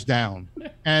network was down,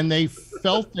 and they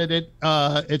felt that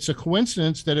it's a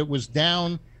coincidence that it was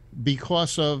down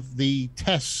because of the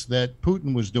tests that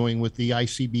Putin was doing with the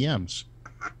ICBMs.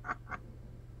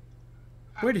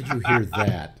 Where did you hear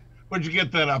that? Where'd you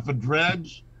get that off a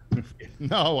Dredge?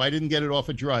 No, I didn't get it off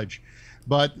a Drudge.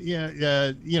 But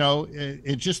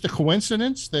it's just a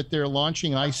coincidence that they're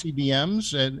launching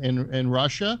ICBMs in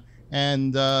Russia,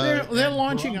 and they're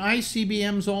launching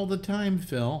ICBMs all the time,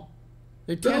 Phil.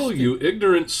 Phil, you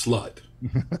ignorant slut.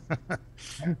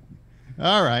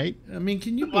 All right. I mean,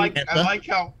 can you? I like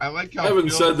how. I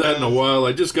haven't said that in a while.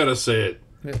 I just gotta say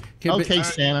it. Okay,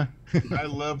 Santa. I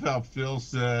love how Phil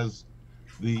says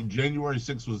the January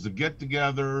 6th was a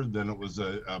get-together, then it was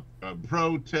a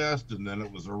protest, and then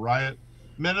it was a riot.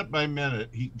 minute by minute,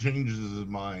 he changes his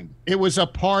mind. It was a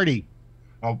party.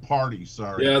 Oh, party,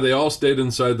 sorry. Yeah, they all stayed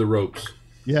inside the ropes.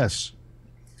 Yes.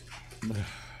 It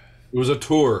was a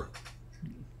tour.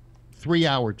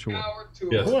 3-hour tour.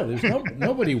 Yes. Boy, there's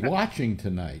nobody watching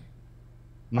tonight.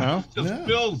 No? Just No.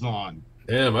 Phil's on.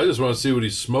 Damn, I just want to see what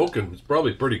he's smoking. It's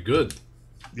probably pretty good.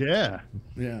 Yeah.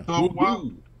 Yeah. So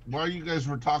while you guys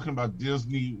were talking about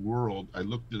Disney World, I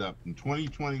looked it up. In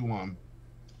 2021,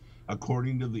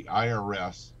 according to the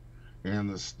IRS and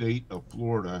the state of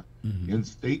Florida, in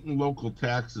state and local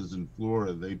taxes in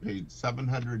Florida, they paid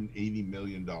 $780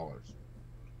 million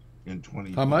in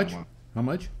 2021. How much? How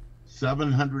much?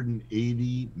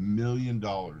 $780 million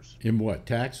In what?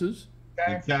 Taxes?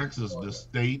 in taxes, the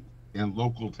state and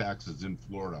local taxes in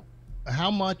Florida. How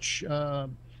much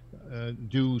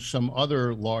do some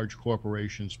other large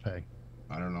corporations pay?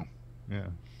 I don't know.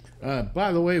 Yeah.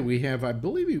 By the way, we have, I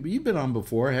believe you've been on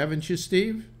before, haven't you,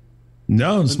 Steve?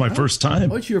 No, it's my first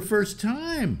time. Oh, it's your first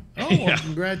time. Oh, Yeah. well,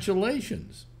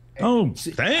 congratulations. Oh,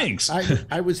 thanks.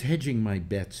 I was hedging my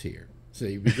bets here.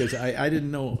 See, because I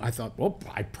didn't know. I thought, well,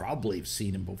 I probably have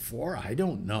seen him before. I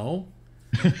don't know.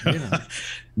 You know.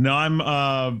 No,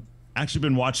 I'm actually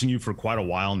been watching you for quite a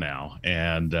while now,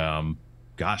 and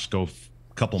gosh, a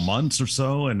couple months or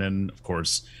so, and then of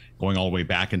course going all the way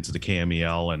back into the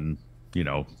KMEL and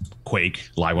Quake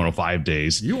Live 105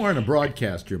 days. You aren't a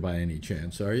broadcaster by any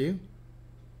chance, are you?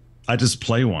 I just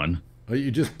play one. Oh,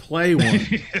 you just play one.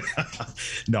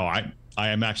 No, I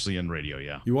am actually in radio.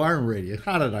 Yeah, You are in radio.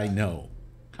 How did I know?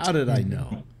 How did I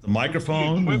know? the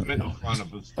microphone. Equipment in front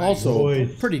of us. Also,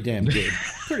 pretty damn good.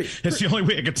 It's the only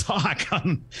way I can talk.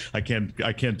 I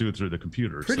can't do it through the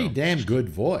computer. Pretty so. damn good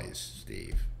voice,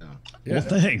 Steve. Yeah. Well,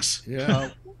 thanks. Yeah.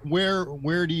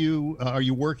 Where do you are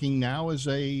you working now as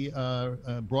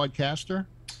a broadcaster?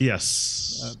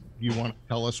 Yes. You want to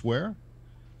tell us where?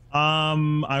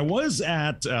 I was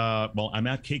at I'm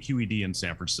at KQED in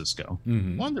San Francisco.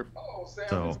 Wonderful.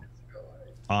 So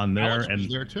on there, Alex was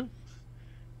and there too.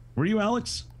 were you,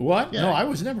 Alex? What? Yeah. No, I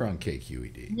was never on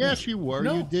KQED. Yes, you were.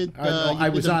 No, You did. no, you I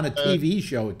did was on a TV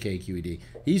show at KQED.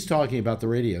 He's talking about the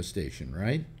radio station,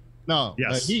 right? No,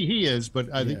 Yes. he is,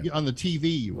 but I think on the TV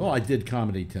you were. Well, I did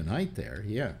Comedy Tonight there.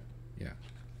 Yeah.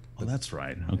 Oh, that's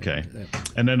right. Okay.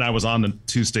 And then I was on the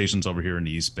two stations over here in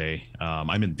the East Bay.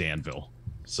 I'm in Danville,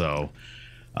 so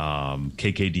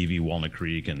KKDV Walnut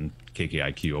Creek and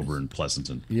KKIQ over in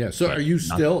Pleasanton. Yeah. So But are you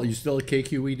not- still at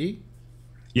KQED?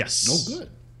 Yes. Oh, good.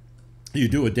 You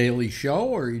do a daily show,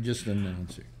 or are you just an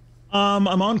announcer? I'm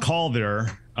on call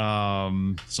there.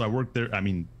 So I work there. I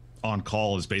mean, on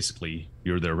call is basically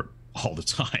you're there all the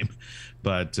time.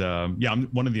 But yeah, I'm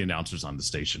one of the announcers on the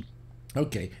station.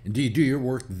 Okay. And do you do your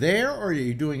work there, or are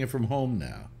you doing it from home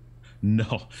now?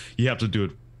 No, you have to do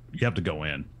it. You have to go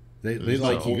in. They There's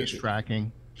like you. voice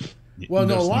tracking. Well,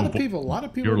 no, a There's lot of vo-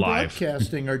 people You're in live.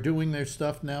 broadcasting are doing their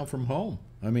stuff now from home.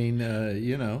 I mean,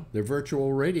 they're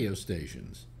virtual radio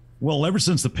stations. Well, ever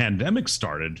since the pandemic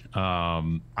started, I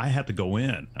had to go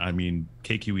in. I mean,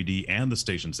 KQED and the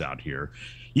stations out here,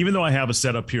 even though I have a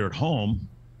setup here at home,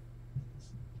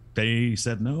 they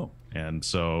said no. And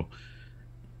so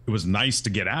it was nice to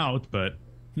get out, but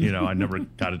I never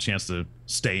got a chance to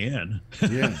stay in.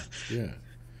 Yeah.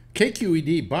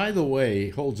 KQED, by the way,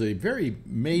 holds a very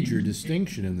major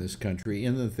distinction in this country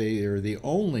in that they are the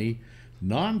only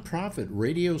nonprofit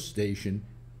radio station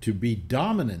to be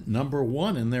dominant,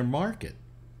 #1 in their market.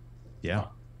 Yeah,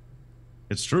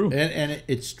 it's true. And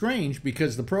it's strange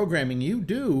because the programming you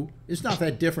do is not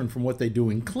that different from what they do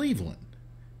in Cleveland,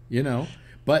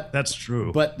 But That's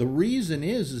true. But the reason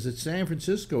is that San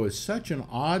Francisco is such an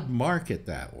odd market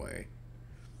that way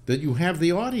that you have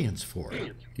the audience for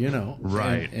it,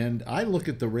 Right. And I look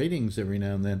at the ratings every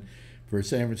now and then for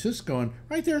San Francisco, and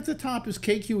right there at the top is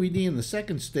KQED, and the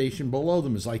second station below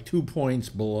them is like 2 points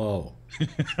below.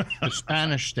 The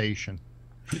Spanish station.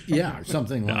 Yeah, or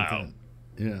something like Wow.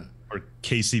 that. Yeah. Or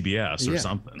KCBS or Yeah.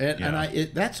 something. And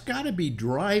that's got to be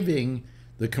driving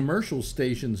the commercial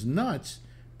stations nuts,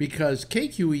 because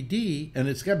KQED, and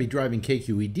it's got to be driving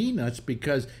KQED nuts,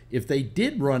 because if they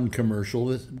did run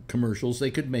commercials,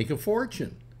 they could make a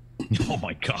fortune. Oh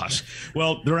my gosh.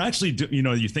 Well, they're actually,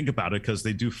 you think about it, because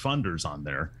they do funders on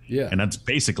there. Yeah. And that's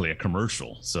basically a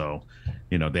commercial. So,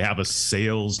 they have a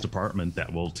sales department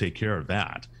that will take care of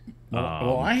that.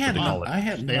 Well, I had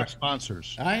They have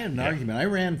sponsors. I had an argument. I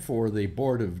ran for the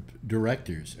board of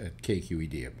directors at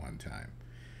KQED at one time.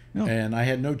 Oh. And I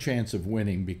had no chance of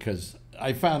winning because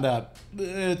I found out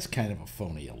it's kind of a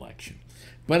phony election.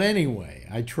 But anyway,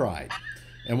 I tried.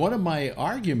 And one of my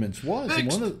arguments was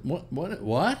Fixed.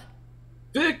 what?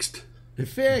 Fixed. It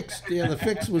fixed. Yeah, the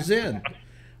fix was in.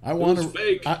 I want was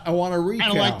fake. I want to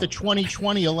recount. Kind of like the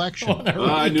 2020 election.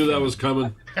 I knew that was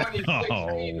coming. Oh,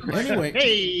 Anyway,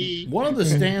 Hey. one of the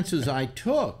stances I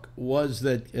took was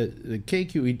that the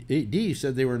KQED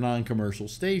said they were a non-commercial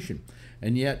station,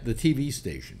 and yet the TV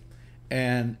station.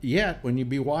 And yet, when you'd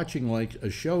be watching like a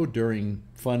show during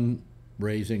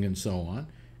fundraising and so on,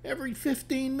 every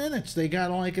 15 minutes they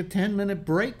got like a 10-minute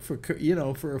break for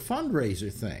for a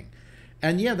fundraiser thing.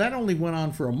 And yeah, that only went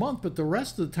on for a month, but the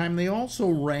rest of the time they also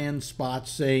ran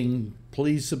spots saying,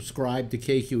 please subscribe to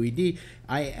KQED.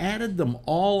 I added them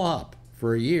all up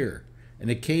for a year, and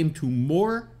it came to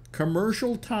more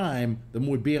commercial time than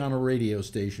would be on a radio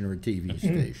station or a TV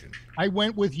station. I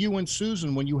went with you and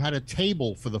Susan when you had a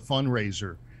table for the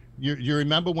fundraiser. You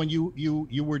remember when you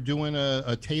were doing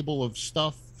a table of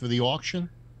stuff for the auction?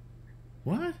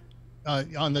 What?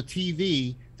 On the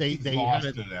TV, they had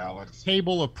a Alex.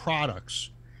 table of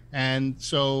products, and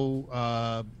so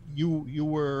I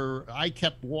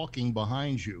kept walking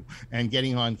behind you and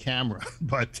getting on camera,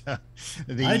 but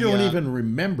I don't even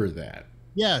remember that.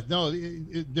 Yeah, no,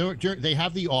 they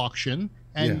have the auction,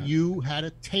 and you had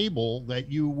a table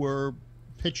that you were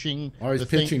pitching. I was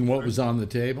pitching what was on the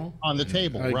table? On the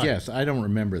table, I right. guess. I don't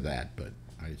remember that, but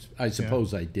I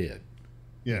suppose I did.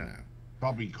 Yeah.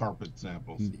 Probably carpet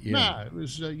samples. Yeah. Nah, it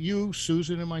was you,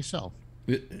 Susan, and myself.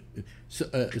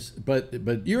 So,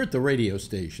 but you're at the radio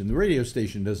station. The radio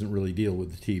station doesn't really deal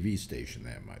with the TV station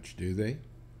that much, do they?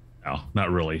 no, not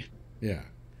really. Yeah.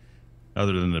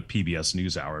 Other than the PBS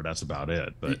NewsHour, that's about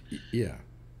it. But Yeah.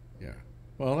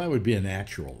 Well, that would be a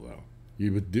natural, though.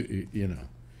 You would do, yeah.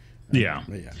 Yeah.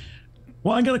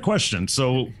 Well, I got a question.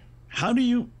 So, how do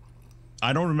you?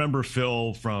 I don't remember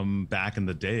Phil from back in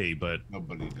the day, but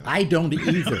Nobody does. I don't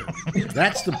either.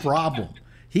 That's the problem.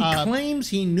 He claims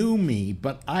he knew me,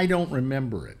 but I don't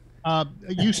remember it.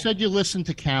 You said you listened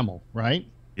to Camel, right?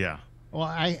 yeah. Well,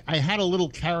 I had a little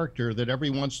character that every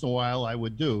once in a while I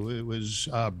would do. It was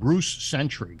Bruce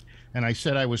Century. And I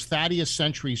said I was Thaddeus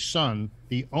Century's son,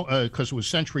 because it was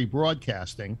Century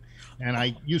Broadcasting. And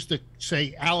I used to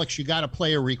say, Alex, you got to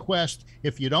play a request.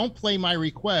 If you don't play my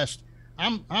request,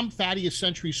 I'm Thaddeus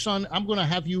Century's son. I'm going to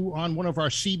have you on one of our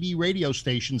CB radio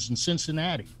stations in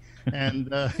Cincinnati. And,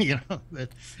 I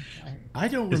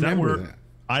don't Is that remember where that.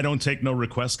 I don't take no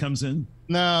request comes in?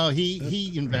 No,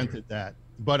 he invented that.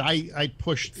 But I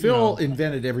pushed. Phil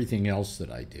invented everything else that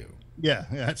I do. Yeah,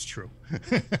 that's true.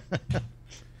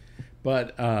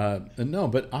 But no,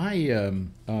 but I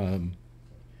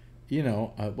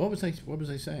what was I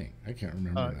saying? I can't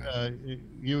remember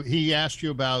that. He asked you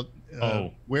about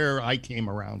where I came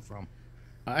around from.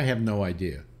 I have no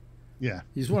idea. Yeah,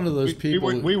 He's one of those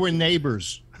people. We were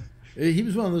neighbors. He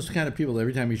was one of those kind of people.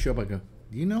 Every time he show up, I go,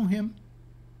 "Do you know him?"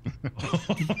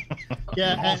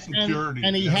 Yeah,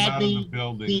 and he had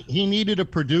me. He needed a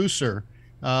producer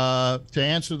to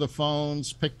answer the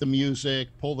phones, pick the music,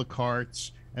 pull the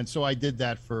carts, and so I did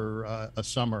that for a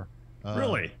summer.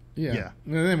 Really? Yeah.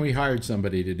 And then we hired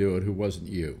somebody to do it who wasn't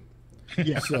you.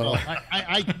 Yeah, So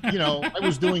I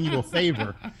was doing you a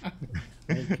favor.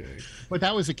 okay. But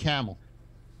that was a Camel.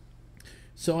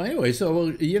 So anyway,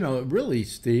 really,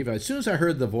 Steve, as soon as I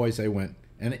heard the voice, I went,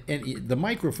 and the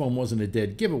microphone wasn't a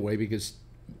dead giveaway because,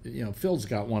 Phil's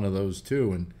got one of those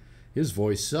too, and his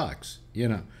voice sucks,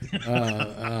 but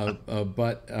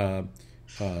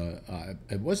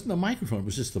it wasn't the microphone; it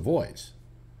was just the voice,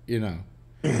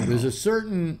 There's a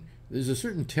certain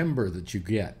timbre that you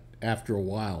get after a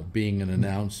while being an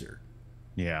announcer.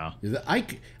 Yeah. I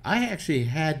actually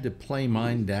had to play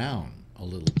mine down a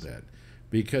little bit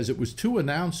because it was too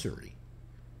announcery.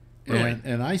 Really?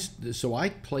 And I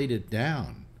played it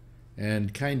down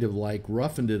and kind of like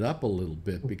roughened it up a little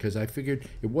bit because I figured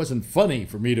it wasn't funny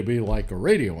for me to be like a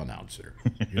radio announcer,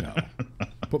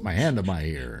 put my hand on my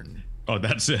ear. And, Oh,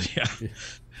 that's it. Yeah.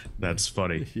 That's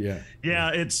funny. yeah.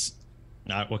 Yeah, it's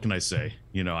what can I say?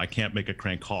 I can't make a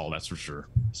crank call, that's for sure.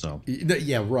 So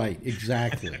Yeah, right.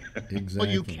 Exactly. Well,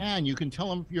 you can tell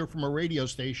them you're from a radio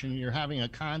station and you're having a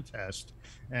contest,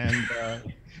 and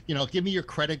give me your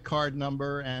credit card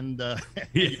number and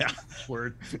yeah.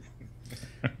 word.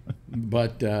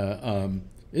 But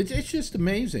it's just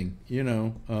amazing,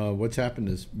 what's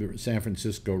happened to San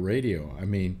Francisco radio. I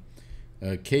mean,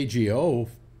 KGO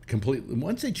completely,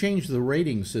 once they changed the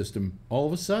rating system, all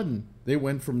of a sudden they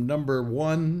went from number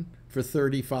 1 for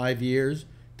 35 years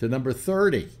to number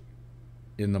 30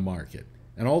 in the market.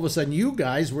 And all of a sudden you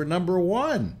guys were number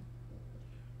 1.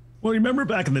 Well, you remember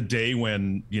back in the day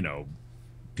when,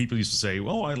 people used to say,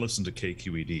 "Oh, I listen to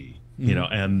KQED,"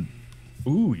 and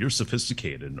ooh, you're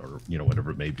sophisticated, or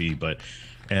whatever it may be,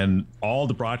 and all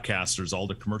the broadcasters, all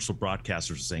the commercial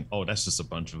broadcasters are saying, "Oh, that's just a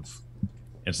bunch of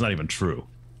It's not even true.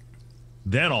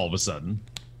 Then all of a sudden,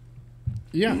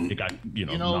 Yeah. it got,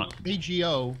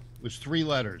 AGO was 3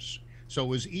 letters, so it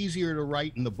was easier to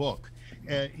write in the book.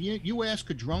 You ask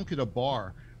a drunk at a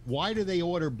bar, why do they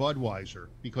order Budweiser?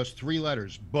 Because 3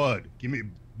 letters, Bud, give me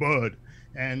Bud.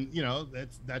 And,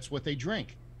 that's what they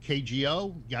drink.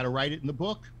 KGO, you got to write it in the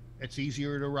book. It's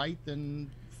easier to write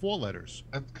than 4 letters.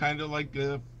 That's kind of like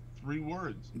 3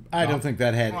 words. I don't think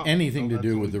that had anything to that's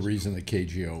do with only the 2. reason that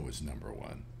KGO was number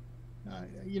 1.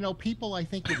 People I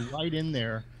think would write in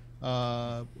there,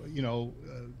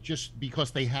 just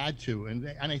because they had to, and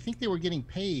I think they were getting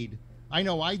paid. I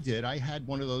know I did. I had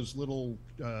one of those little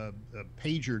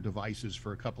pager devices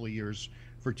for a couple of years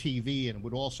for TV, and it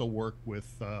would also work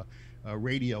with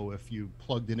radio if you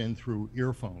plugged it in through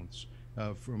earphones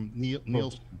from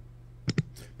Nielsen.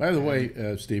 By the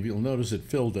way, Steve, you'll notice that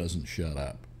Phil doesn't shut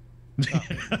up.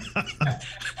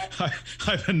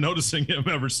 I've been noticing him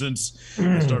ever since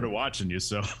I started watching you.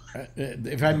 So,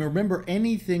 if I remember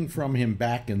anything from him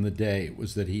back in the day, it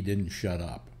was that he didn't shut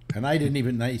up. And I didn't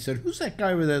even know. He said, "Who's that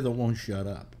guy over there that won't shut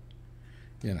up?"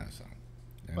 So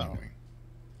anyway.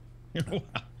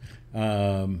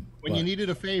 When you needed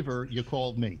a favor, you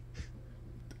called me.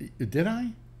 Did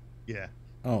I? Yeah.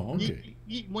 Oh, okay.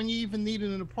 When you even needed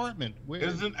an apartment.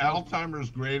 Isn't Alzheimer's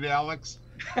great, Alex?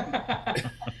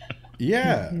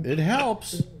 Yeah, it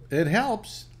helps. It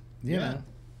helps. You know.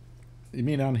 You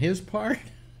mean on his part?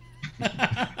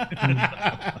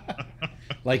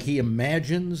 Like he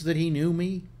imagines that he knew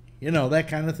me? That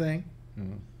kind of thing.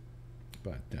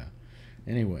 But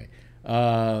anyway.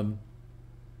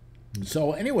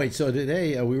 So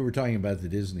today we were talking about the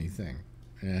Disney thing.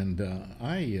 And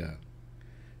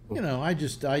I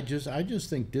just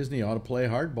think Disney ought to play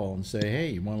hardball and say,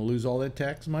 hey, you want to lose all that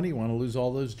tax money? You want to lose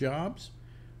all those jobs?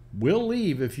 We'll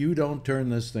leave if you don't turn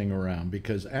this thing around,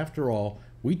 because after all,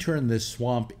 we turned this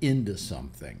swamp into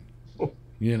something.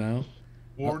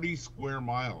 40 square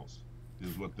miles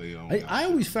is what they own. I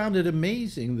always found it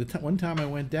amazing. One time I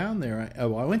went down there, I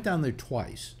went down there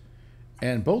twice,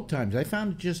 and both times I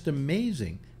found it just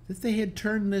amazing that they had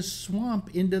turned this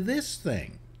swamp into this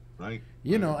thing. Right.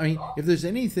 If there's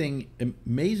anything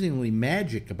amazingly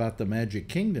magic about the Magic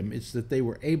Kingdom, it's that they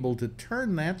were able to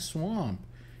turn that swamp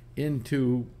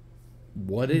into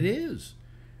what it is.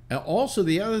 Also,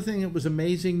 the other thing that was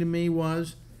amazing to me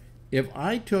was if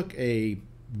I took a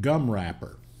gum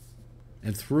wrapper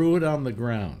and threw it on the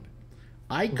ground,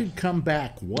 I could come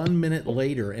back 1 minute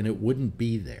later and it wouldn't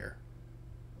be there.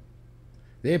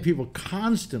 They have people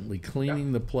constantly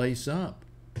cleaning the place up.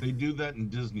 They do that in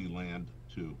Disneyland,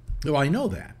 too. Oh, I know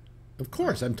that. Of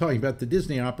course, I'm talking about the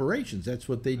Disney operations. That's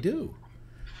what they do.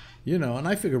 And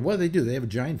I figured, what do? They have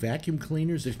giant vacuum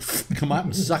cleaners that come out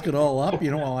and suck it all up,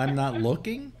 while I'm not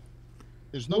looking?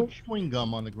 There's no chewing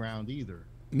gum on the ground either.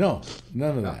 No,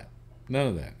 none of that. None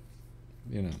of that.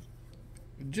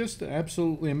 Just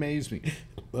absolutely amazing.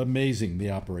 Amazing,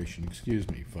 the operation. Excuse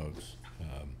me, folks.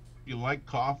 If you like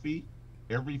coffee,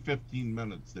 every 15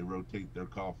 minutes they rotate their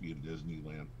coffee in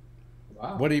Disneyland.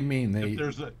 Wow. What do you mean? If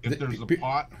there's a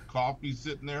pot of coffee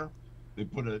sitting there, they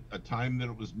put a time that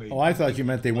it was made. Oh, I thought you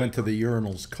meant they went to the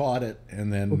urinals, caught it,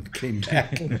 and then came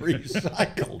back and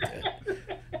recycled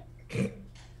it.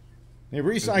 They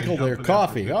recycled their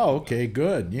coffee. Oh, okay,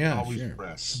 good. Yeah, Always sure.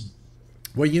 fresh.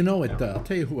 Well, I'll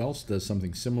tell you who else does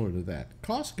something similar to that.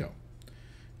 Costco.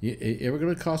 You ever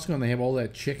go to Costco and they have all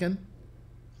that chicken?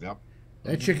 Yep.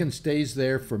 That chicken stays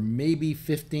there for maybe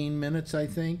 15 minutes, I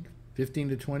think. 15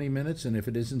 to 20 minutes, and if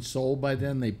it isn't sold by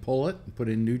then, they pull it and put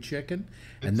in new chicken.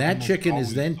 And that chicken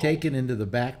is then taken into the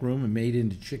back room and made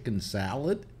into chicken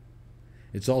salad.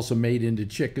 It's also made into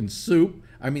chicken soup.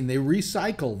 I mean, they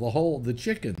recycle the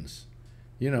chickens.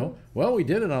 Well, we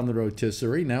did it on the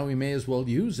rotisserie. Now we may as well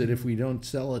use it if we don't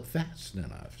sell it fast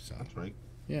enough. So, That's right.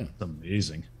 yeah. it's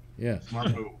amazing. Yeah.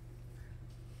 Smart move.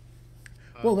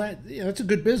 Well, that's a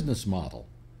good business model.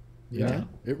 Yeah.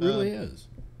 It really is.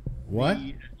 What?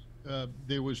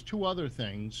 There was 2 other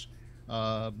things.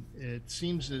 It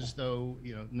seems as though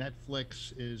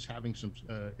Netflix is having some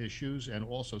issues, and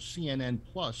also CNN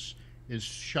Plus is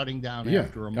shutting down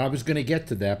after a month. I was going to get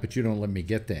to that, but you don't let me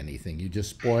get to anything. You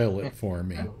just spoil it for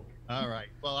me. All right.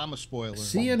 Well, I'm a spoiler.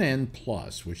 CNN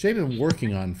Plus, which they've been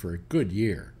working on for a good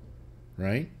year,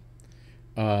 right?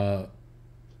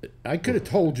 I could have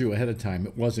told you ahead of time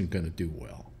it wasn't going to do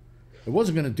well. It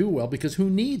wasn't going to do well because who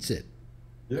needs it?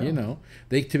 Yeah.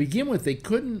 To begin with, they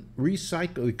couldn't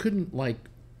recycle. They couldn't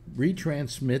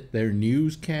retransmit their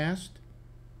newscast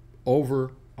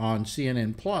over on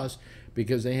CNN Plus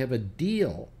because they have a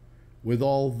deal with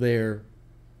all their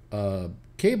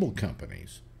cable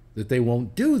companies that they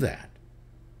won't do that.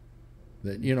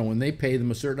 That, you know, when they pay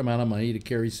them a certain amount of money to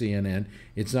carry CNN,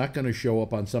 it's not going to show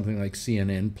up on something like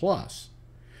CNN Plus.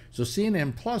 So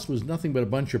CNN Plus was nothing but a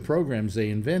bunch of programs they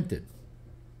invented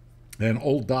and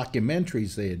old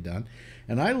documentaries they had done.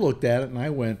 And I looked at it and I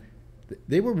went,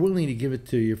 they were willing to give it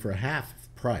to you for half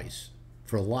price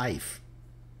for life,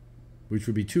 which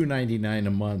would be $2.99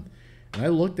 a month. And I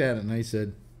looked at it and I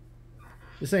said,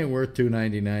 this ain't worth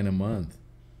 $2.99 a month,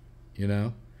 you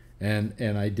know? And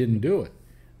I didn't do it.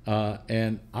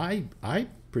 And I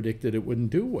predicted it wouldn't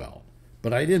do well.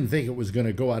 But I didn't think it was going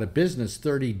to go out of business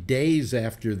 30 days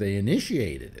after they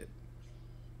initiated it.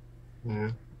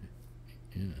 Yeah.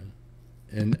 You know,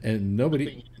 and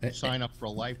nobody sign up for a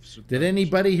life. Did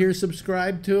anybody here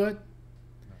subscribe to it?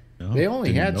 No, they only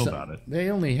didn't had know some, about it.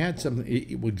 They only had something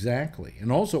exactly,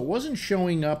 and also it wasn't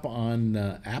showing up on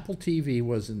Apple TV.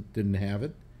 Didn't have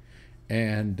it,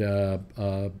 and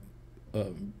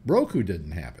Roku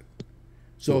didn't have it.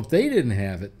 So if they didn't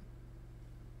have it,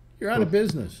 you're out of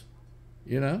business.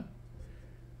 You know.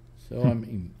 So I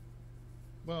mean.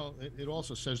 Well, it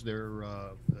also says their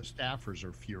staffers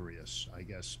are furious, I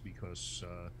guess, because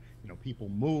you know, people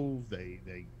move. They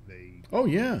Oh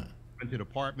yeah. rented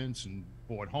apartments and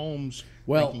bought homes.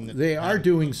 Well, thinking that they are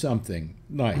doing something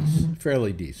nice,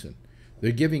 fairly decent.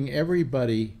 They're giving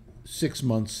everybody 6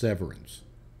 months severance.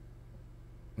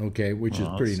 Okay, which is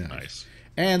pretty nice.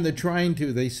 And they're trying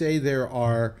to. They say there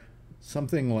are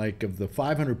something like, of the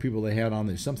 500 people they had on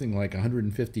there, something like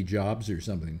 150 jobs or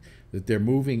something that they're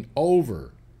moving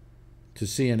over to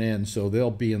CNN, so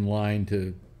they'll be in line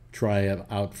to try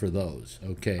out for those.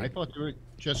 Okay. I thought they were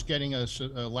just getting a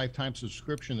lifetime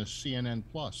subscription to CNN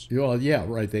Plus. Well, yeah,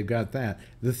 right. They've got that.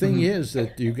 The thing is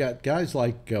that you've got guys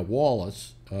like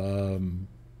Wallace.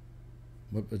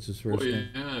 What's his first name?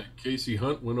 Yeah, Casey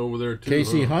Hunt went over there too.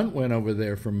 Casey Hunt went over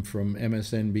there from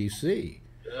MSNBC.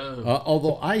 Yeah.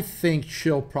 Although I think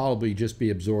she'll probably just be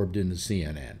absorbed into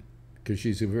CNN because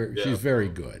she's very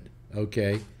good.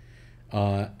 Okay,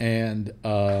 what's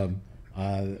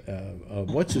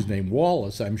his name,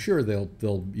 Wallace? I'm sure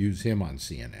they'll use him on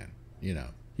CNN. You know,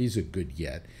 he's a good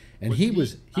yet. And he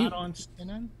was not on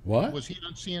CNN. What was he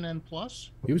on CNN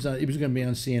Plus? He was going to be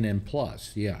on CNN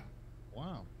Plus. Yeah.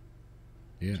 Wow.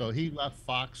 Yeah. So he left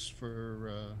Fox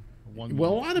for one.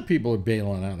 Well, a lot of people are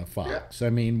bailing out of Fox. Yeah. I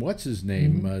mean, what's his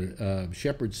name?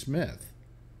 Shepard Smith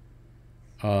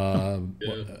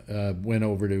went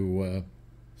over to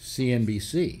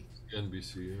CNBC.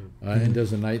 NBC, yeah. And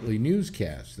does a nightly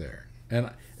newscast there.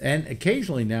 And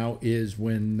occasionally now is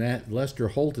when that Lester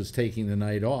Holt is taking the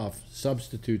night off,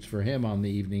 substitutes for him on the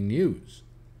evening news.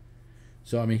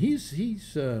 So I mean, he's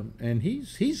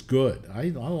good. I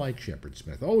like Shepard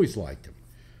Smith. Always liked him.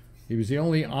 He was the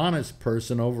only honest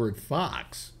person over at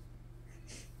Fox.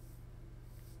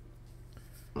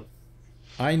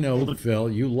 I know, Phil,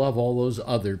 you love all those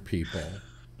other people.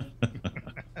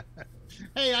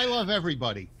 Hey, I love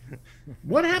everybody.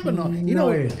 What happened? You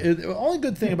know, the only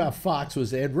good thing about Fox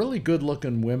was they had really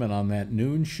good-looking women on that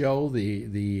noon show. The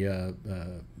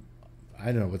I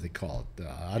don't know what they call it.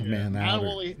 Odd Man Out.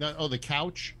 The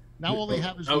couch. Now all they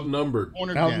have is outnumbered.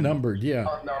 Outnumbered, yeah.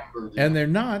 Outnumbered, yeah. And they're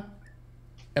not.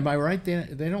 Am I right?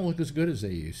 They don't look as good as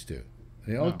they used to.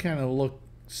 They all kind of look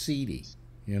seedy.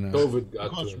 You know, COVID got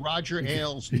because Roger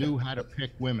Ailes knew how to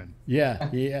pick women. Yeah,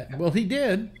 yeah. Well, he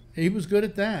did. He was good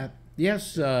at that.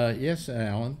 Yes, yes,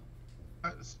 Alan.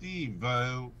 Steve,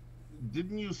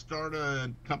 didn't you start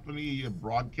a company of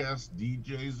broadcast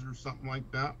DJs or something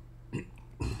like that?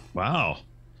 Wow.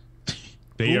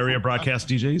 Bay Area broadcast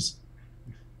DJs?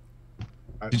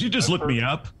 Did you just look me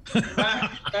up?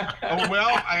 Oh, well,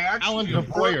 I actually... Alan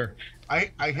Boyer.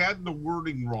 I had the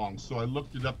wording wrong, so I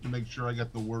looked it up to make sure I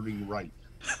got the wording right.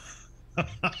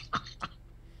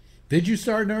 Did you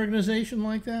start an organization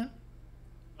like that?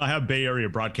 I have Bay Area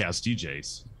broadcast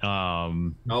DJs.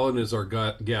 Alan is our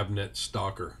Gabnet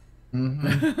stalker.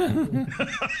 Mm-hmm.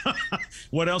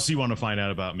 What else do you want to find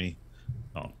out about me?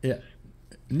 Oh, yeah.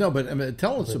 No, but I mean,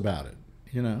 tell us about it.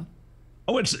 You know.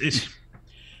 Oh, it's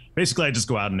basically I just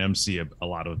go out and MC a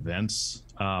lot of events.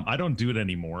 I don't do it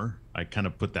anymore. I kind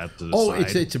of put that to the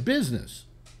side. It's a business.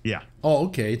 Yeah. Oh,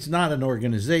 okay. It's not an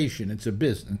organization. It's a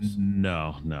business.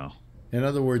 No. In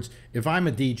other words, if I'm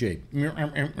a DJ,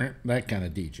 that kind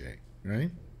of DJ, right?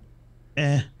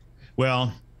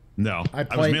 Well, no. I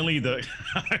was mainly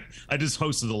I just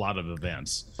hosted a lot of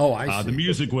events. Oh, I see. The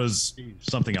music was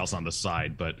something else on the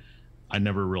side, but I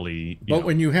never really. But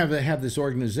when you have this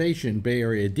organization, Bay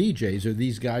Area DJs, are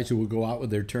these guys who will go out with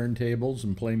their turntables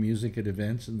and play music at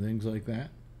events and things like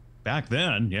that? Back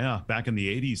then, yeah. Back in the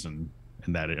 80s and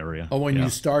in that area. Oh, when you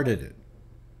started it?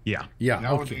 Yeah. Yeah.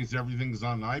 Nowadays, everything's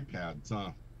on iPads,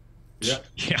 huh? Yeah.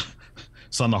 Yeah.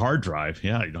 It's on the hard drive.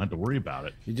 Yeah, you don't have to worry about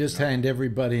it. You just hand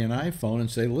everybody an iPhone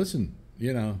and say, listen,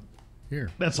 you know,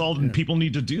 here. That's all people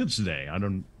need to do today. I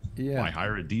don't. Yeah. Why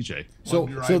hire a DJ? So Plug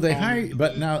your so they iPhone hire, into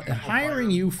but the now amplifier.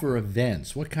 hiring you for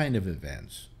events. What kind of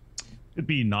events? It'd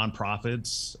be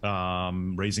nonprofits,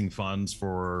 raising funds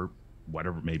for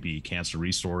whatever it may be, cancer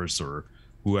resource or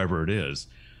whoever it is.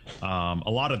 A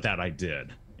lot of that I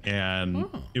did. And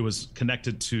it was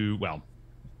connected to, well,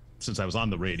 since I was on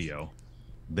the radio,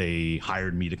 they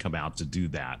hired me to come out to do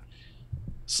that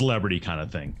celebrity kind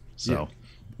of thing. So, Yeah.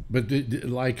 But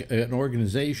like an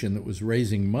organization that was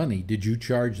raising money, did you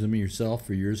charge them yourself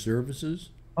for your services?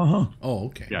 uh-huh. Oh,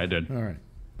 okay. Yeah, I did. All right.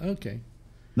 Okay.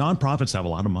 Nonprofits have a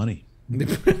lot of money.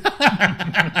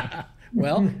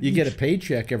 Well, you get a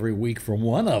paycheck every week from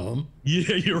one of them.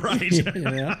 Yeah, you're right.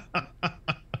 Yeah.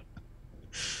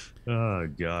 Oh,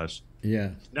 gosh.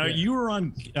 Yeah. Now, Yeah. you were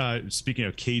on, speaking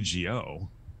of KGO,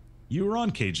 you were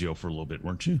on KGO for a little bit,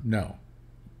 weren't you? No.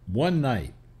 One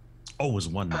night. Oh, it was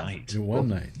one night. One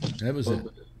night. That was it.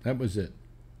 That was it.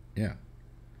 Yeah.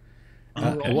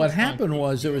 Oh, What happened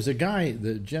was there was a guy,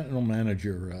 the general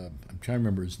manager, I'm trying to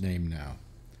remember his name now.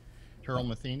 Terrell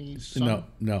Matheny's son?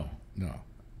 No.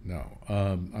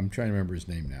 I'm trying to remember his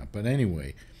name now. But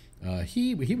anyway,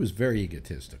 he was very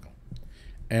egotistical.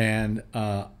 And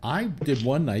I did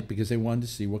one night because they wanted to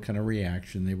see what kind of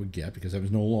reaction they would get, because I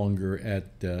was no longer at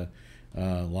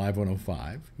Live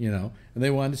 105, you know, and they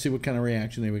wanted to see what kind of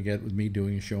reaction they would get with me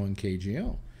doing a show on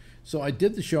KGO. So I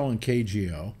did the show on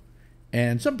KGO,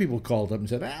 and some people called up and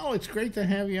said, "Al, it's great to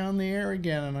have you on the air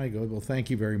again." And I go, "Well, thank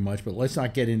you very much, but let's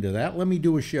not get into that. Let me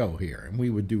do a show here." And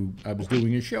I was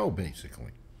doing a show,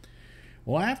 basically.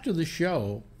 Well, after the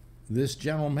show, this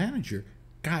general manager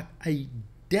got a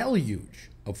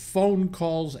deluge of phone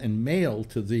calls and mail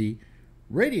to the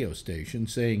radio station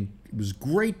saying it was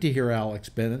great to hear Alex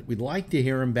Bennett. We'd like to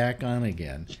hear him back on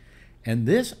again. And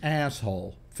this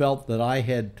asshole felt that I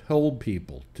had told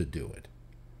people to do it,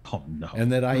 Oh, no.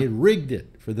 and that I had rigged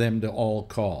it for them to all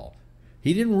call.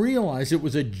 He didn't realize it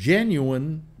was a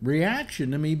genuine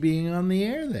reaction to me being on the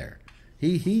air there.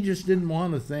 He just didn't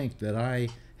want to think that I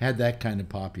had that kind of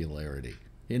popularity.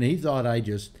 And he thought I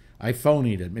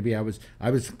phonied it. Maybe I was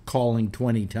calling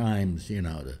 20 times, you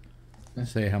know, to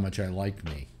say how much I liked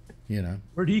me, you know.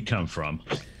 Where'd he come from?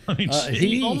 I mean,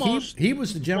 He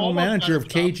was the general almost manager of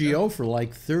got a job KGO for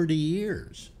like 30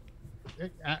 years.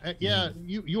 Yeah,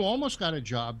 you almost got a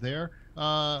job there.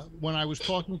 When I was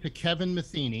talking to Kevin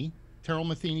Matheny, Terrell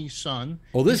Matheny's son.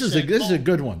 Oh, this he is said, a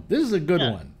good one. This is a good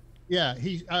one. Yeah,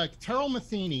 Terrell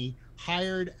Matheny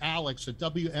hired Alex at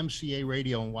WMCA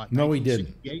Radio and what? No, he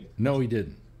didn't. 1968? No, he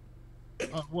didn't.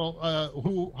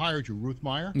 Who hired you? Ruth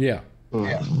Meyer? Yeah.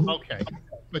 Yeah. Okay.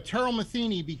 But Terrell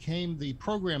Matheny became the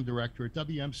program director at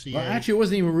WMCA. Well, actually, it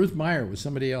wasn't even Ruth Meyer. It was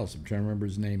somebody else. I'm trying to remember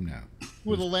his name now. who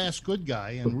were the last good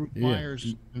guy, and Ruth Yeah.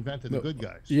 Myers invented the good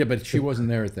guys. Yeah, but she wasn't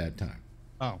there at that time.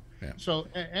 Oh, Yeah. so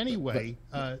anyway.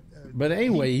 But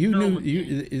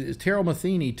anyway, Terrell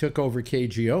Matheny took over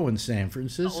KGO in San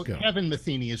Francisco. Kevin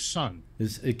Matheny, his son.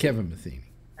 Is Kevin Matheny.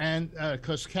 And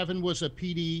because Kevin was a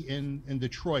PD in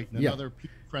Detroit, and Yeah. another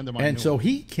friend of mine. And knew so him.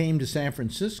 he came to San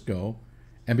Francisco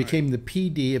and became the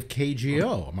PD of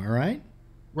KGO. Am I right?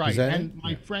 Right, that and it?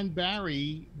 my friend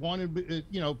Barry wanted,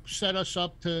 set us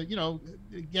up to,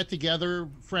 get together,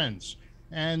 friends.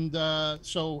 And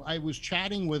so I was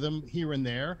chatting with him here and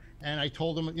there, and I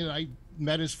told him, I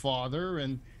met his father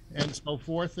and so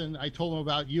forth, and I told him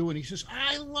about you, and he says,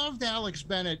 I loved Alex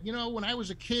Bennett. When I was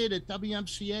a kid at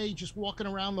WMCA, just walking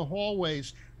around the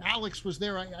hallways, Alex was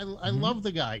there. I love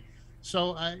the guy.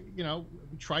 So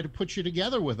we tried to put you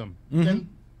together with him. Then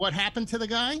what happened to the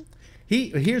guy?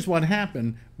 Here's what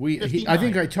happened. I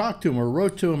think I talked to him or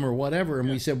wrote to him or whatever, and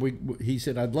we said he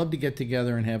said I'd love to get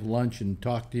together and have lunch and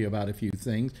talk to you about a few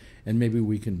things, and maybe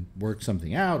we can work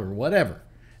something out or whatever.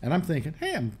 And I'm thinking,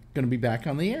 hey, I'm going to be back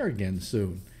on the air again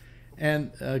soon.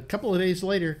 And a couple of days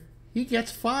later, he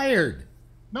gets fired.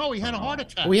 No, he had a heart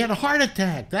attack. We had a heart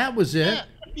attack. That was it. Yeah,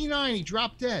 59, he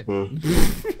dropped dead.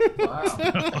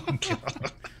 Wow.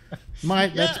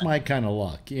 That's my kind of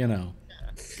luck,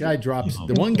 Guy drops.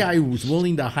 The one guy who was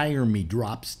willing to hire me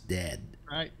drops dead.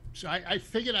 Right. So I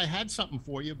figured I had something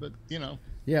for you, but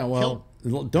Yeah, well,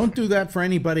 don't do that for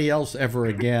anybody else ever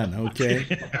again, okay?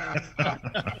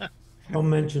 Don't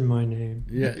mention my name.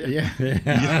 Yeah.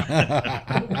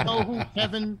 I know who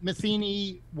Kevin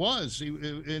Matheny was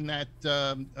in that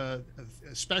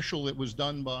special that was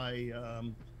done by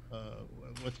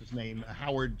what's his name,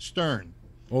 Howard Stern.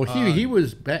 Oh, he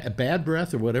was Bad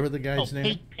Breath or whatever the guy's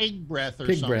name. Pig Breath or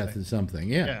Pig something. Breath or something.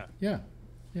 Yeah.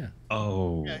 Yeah.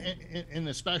 Oh. Yeah, and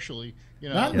especially, you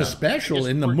know, Not in the special,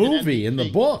 in the working at movie, in the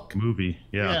NBC. book. Movie.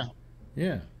 Yeah,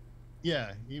 Yeah.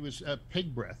 yeah, he was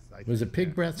Pig Breath. I think. Was it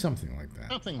Pig Breath? Something like that.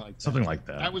 Something like that. Something like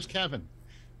that. That was Kevin.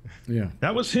 Yeah.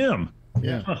 That was him.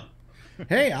 Yeah. Huh.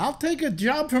 Hey, I'll take a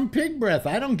job from Pig Breath.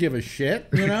 I don't give a shit.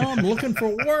 You know, I'm looking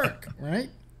for work, right?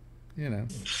 You know.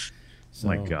 So,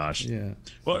 My gosh. Yeah.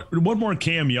 Well, one more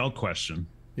KMEL question.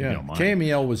 if you Yeah. don't mind.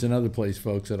 KMEL was another place,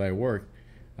 folks, that I worked.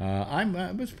 I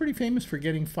was pretty famous for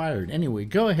getting fired. Anyway,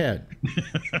 go ahead.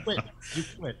 Quit. You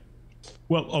quit.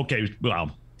 Well, okay.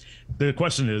 Well, the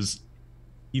question is,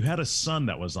 you had a son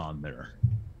that was on there.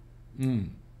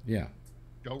 Yeah.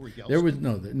 Joe Regelski. There was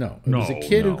no. It was a No,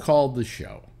 kid who no. called the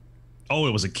show. Oh,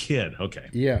 it was a kid. Okay.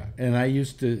 Yeah, and I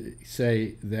used to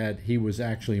say that he was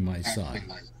actually my son.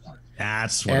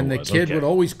 That's what And it the was. kid Okay. would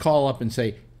always call up and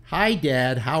say, "Hi,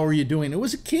 Dad. How are you doing?" It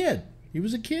was a kid. He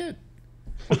was a kid.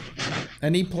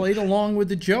 And he played along with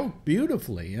the joke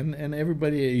beautifully. And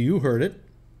everybody, you heard it,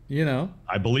 you know.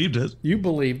 I believed it. You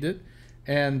believed it.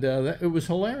 And it was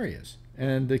hilarious.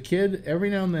 And the kid, every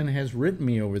now and then, has written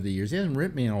me over the years. He hasn't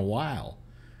written me in a while.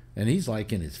 And he's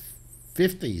like in his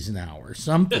 50s now or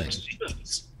something.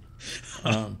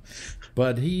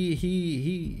 But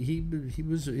he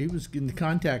was in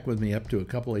contact with me up to a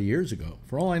couple of years ago.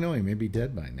 For all I know, he may be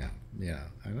dead by now. Yeah,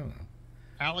 I don't know.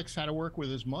 Alex had to work with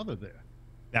his mother there.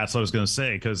 That's what I was going to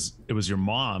say, because it was your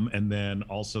mom and then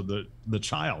also the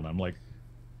child. I'm like,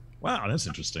 wow, that's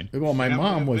interesting. Well, my Yeah,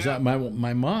 mom was yeah.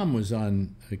 my mom was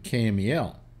on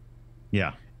KMEL,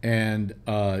 Yeah. and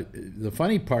the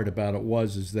funny part about it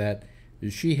is that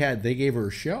they gave her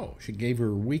a show. She gave her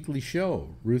a weekly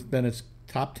show, Ruth Bennett's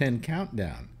Top 10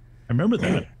 Countdown. I remember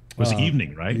that. It was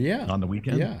evening, right? Yeah. On the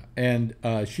weekend? Yeah, and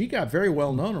she got very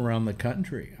well known around the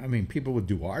country. I mean, people would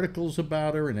do articles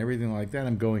about her and everything like that.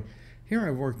 I'm going, here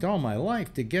I've worked all my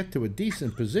life to get to a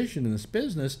decent position in this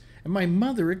business, and my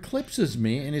mother eclipses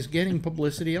me and is getting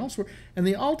publicity elsewhere. And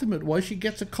the ultimate was she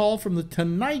gets a call from the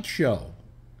Tonight Show,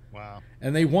 Wow.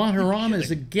 and they want her on as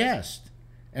a guest,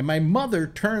 and my mother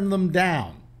turned them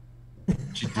down.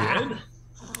 She did?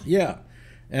 Yeah,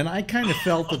 and I kind of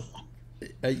felt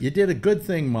that you did a good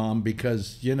thing, Mom,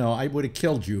 because, you know, I would have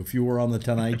killed you if you were on the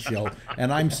Tonight Show,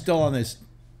 and I'm still on this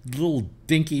little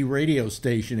dinky radio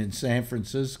station in San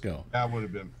Francisco. That would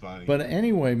have been funny. But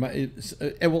anyway,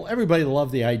 well, everybody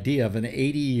loved the idea of an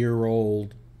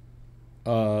 80-year-old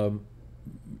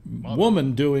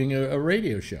woman doing a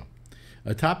radio show,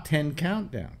 a top 10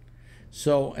 countdown.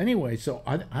 So anyway,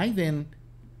 I then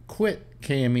quit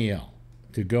KMEL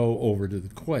to go over to the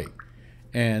Quake,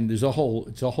 and it's a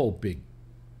whole big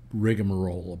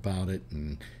rigmarole about it,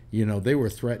 and you know, they were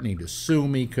threatening to sue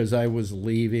me because I was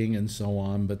leaving and so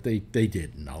on, but they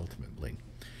didn't ultimately.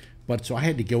 But so I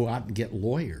had to go out and get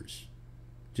lawyers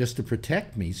just to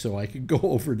protect me so I could go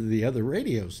over to the other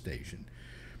radio station.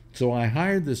 So I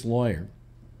hired this lawyer,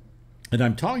 and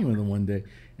I'm talking with him one day,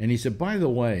 and he said, by the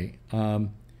way,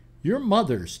 your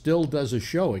mother still does a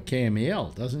show at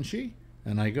KMEL, doesn't she?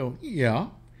 And I go, yeah.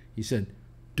 He said,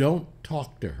 don't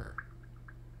talk to her.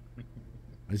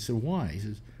 I said, why? He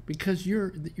says, because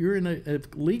you're in a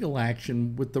legal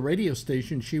action with the radio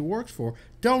station she works for.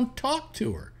 Don't talk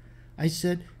to her. I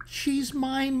said, she's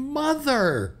my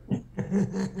mother.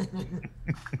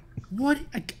 What?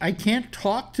 I can't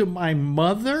talk to my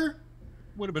mother?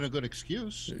 Would have been a good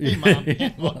excuse. Hey, Mom.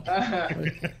 Look,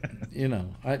 You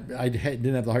know, I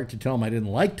didn't have the heart to tell him I didn't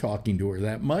like talking to her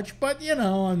that much, but you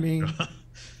know, I mean,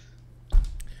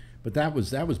 but that was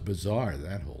bizarre,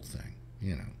 that whole thing,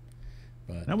 you know.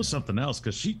 But That was something else,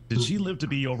 because did she live to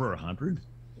be over 100?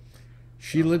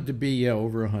 she lived to be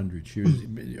over 100.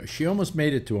 She almost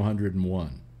made it to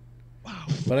 101. Wow.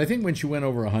 But I think when she went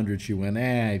over 100, she went,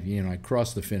 you know, I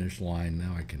crossed the finish line.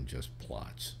 Now I can just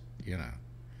plots, you know.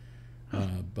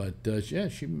 But yeah,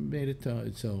 she made it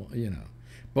to, so, you know.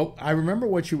 But I remember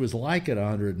what she was like at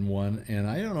 101, and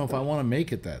I don't know if I want to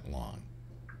make it that long,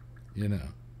 you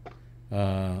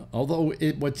know. Although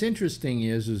what's interesting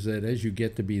is that as you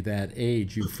get to be that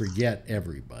age, you forget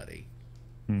everybody,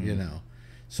 you know.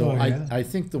 So Oh, yeah. I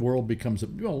think the world becomes,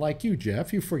 well, like you,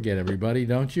 Jeff, you forget everybody,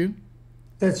 don't you?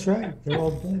 That's right. They're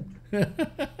all dead.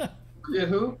 Yeah,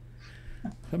 who?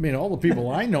 I mean, all the people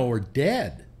I know are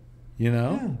dead, you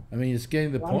know? Yeah. I mean, it's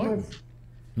getting to the A lot point, of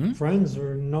my friends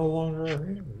are no longer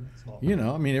here. That's all. you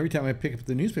know, I mean, every time I pick up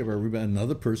the newspaper, I read about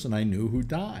another person I knew who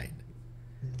died.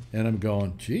 And I'm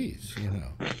going, geez, you know,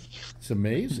 it's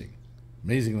amazing.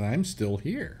 Amazing that I'm still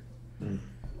here.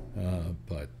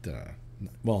 But,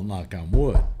 well, knock on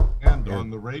wood, and on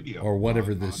the radio. or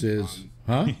whatever this is.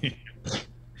 Huh?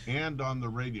 And on the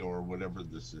radio or whatever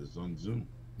this is on Zoom.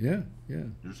 Yeah, yeah.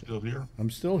 You're still here? I'm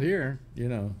still here, you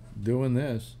know, doing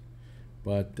this.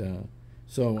 But,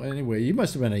 so anyway, you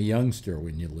must have been a youngster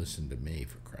when you listened to me,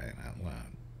 for crying out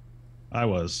loud. I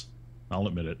was. I'll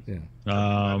admit it. Yeah.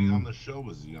 Everybody on the show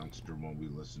was a youngster when we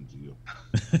listened to you.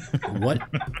 What?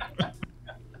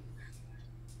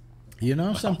 You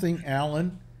know something,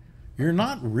 Alan? You're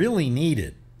not really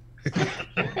needed.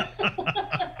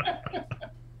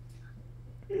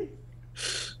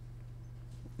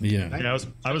 Yeah. Yeah,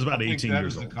 I was about 18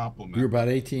 years old. You're about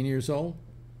 18 years old?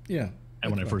 Yeah.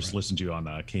 And when I first listened to you on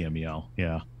KMEL,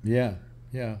 yeah. Yeah,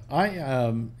 yeah.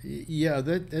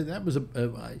 That was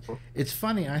it's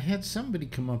funny. I had somebody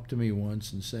come up to me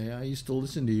once and say, I used to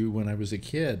listen to you when I was a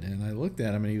kid. And I looked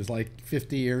at him and he was like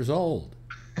 50 years old.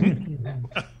 And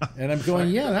I'm going,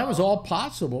 yeah, that was all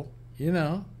possible, you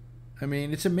know. I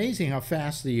mean, it's amazing how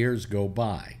fast the years go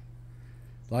by.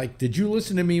 Like, did you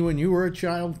listen to me when you were a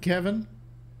child, Kevin?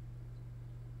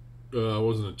 I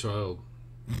wasn't a child.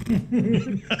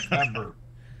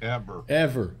 Ever.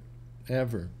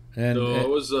 And no, I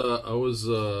was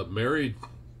married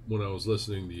when I was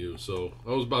listening to you, so I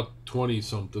was about 20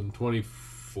 something,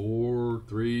 24,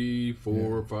 3,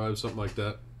 4, 5, something like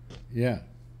that. Yeah.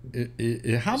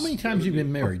 How many times have you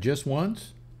been married? Just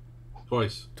once?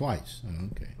 Twice. Twice. Oh,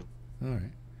 okay. All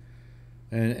right.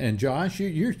 And Josh,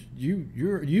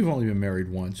 you've only been married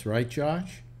once, right,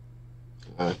 Josh?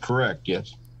 Correct.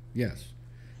 Yes. Yes.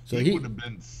 So he would have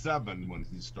been 7 when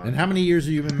he started. And how many years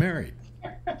have you been married?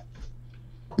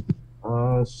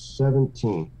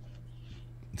 17.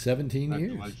 17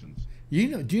 years.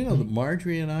 Do you know that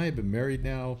Marjorie and I have been married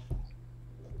now?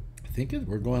 I think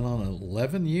we're going on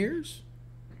 11 years.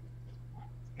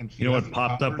 And you know what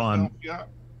popped up on?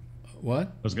 What?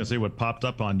 I was going to say what popped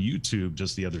up on YouTube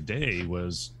just the other day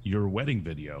was your wedding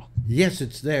video. Yes,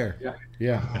 it's there. Yeah.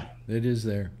 Yeah, it is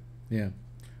there. Yeah.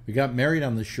 We got married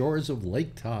on the shores of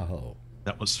Lake Tahoe.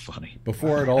 That was funny.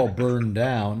 Before it all burned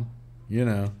down, you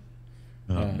know.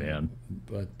 Oh, man.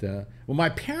 But, well, my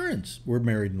parents were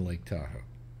married in Lake Tahoe.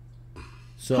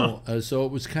 So, so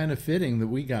it was kind of fitting that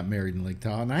we got married in Lake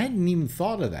Tahoe. And I hadn't even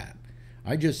thought of that.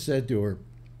 I just said to her,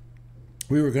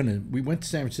 we went to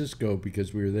San Francisco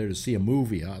because we were there to see a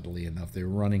movie, oddly enough. They were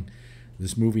running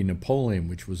this movie, Napoleon,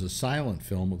 which was a silent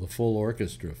film with a full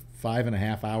orchestra,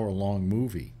 5.5 hour long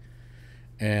movie.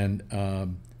 And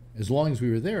as long as we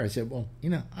were there, I said, well, you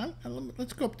know,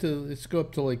 let's go up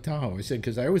to Lake Tahoe. I said,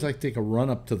 because I always like to take a run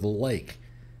up to the lake,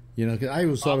 you know, because I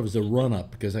always thought it was a run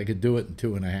up because I could do it in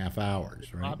 2.5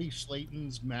 hours. Right? Bobby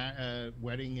Slayton's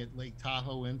wedding at Lake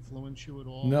Tahoe influence you at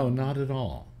all? No, not at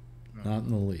all, not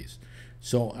in the least.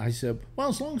 So I said, well,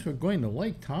 as long as we're going to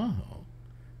Lake Tahoe,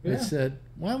 I said,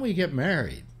 why don't we get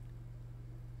married?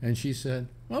 And she said,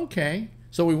 okay.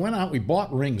 So we went out, we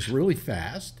bought rings really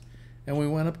fast. And we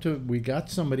went up we got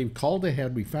somebody, called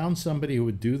ahead. We found somebody who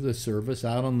would do the service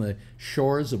out on the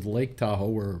shores of Lake Tahoe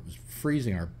where it was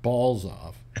freezing our balls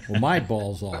off. Well, my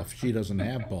balls off. She doesn't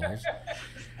have balls.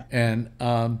 And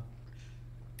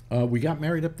we got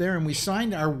married up there and we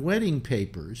signed our wedding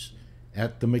papers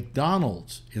at the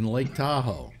McDonald's in Lake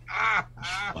Tahoe.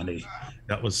 Funny.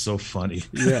 That was so funny.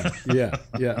 Yeah.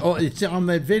 Oh, it's on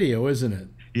that video, isn't it?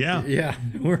 Yeah. Yeah.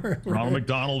 Ronald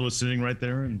McDonald was sitting right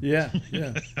there. And Yeah.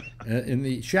 In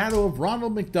the shadow of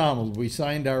Ronald McDonald, we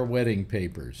signed our wedding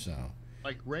papers. So.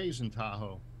 Like Ray's in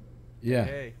Tahoe. Yeah.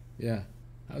 Hey. Yeah.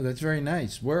 Oh, that's very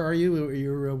nice. Where are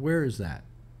you? Where is that?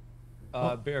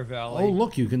 Bear Valley. Oh,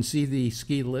 look, you can see the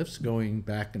ski lifts going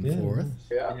back and forth.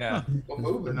 Yeah.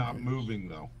 They're not moving,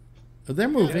 though. Oh, they're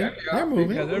moving. They're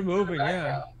moving. Yeah, they're moving,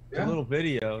 yeah. It's a little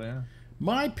video, yeah.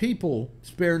 My people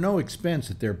spare no expense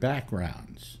at their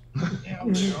backgrounds. Yeah,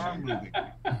 they are moving.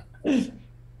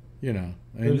 You know.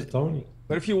 There's Tony.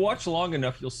 But if you watch long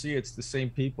enough, you'll see it's the same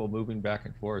people moving back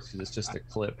and forth because it's just a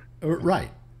clip.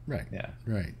 Right. Yeah.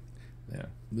 Right. Yeah.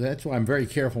 That's why I'm very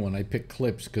careful when I pick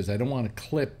clips because I don't want a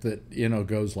clip that, you know,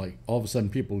 goes like all of a sudden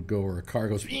people go or a car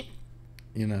goes,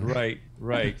 you know. Right.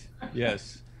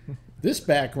 Yes. This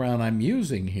background I'm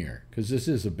using here, because this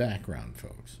is a background,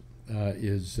 folks,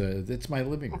 that's my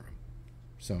living room.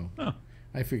 So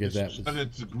I figured that was... But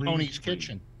it's a green Tony's screen.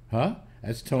 kitchen. Huh?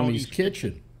 That's Tony's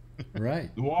kitchen.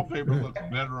 Right. The wallpaper looks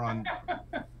better on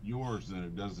yours than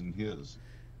it does in his.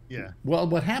 Yeah. Well,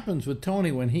 what happens with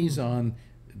Tony when he's on,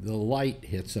 the light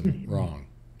hits him wrong,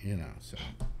 you know, so...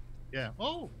 Yeah.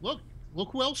 Oh, look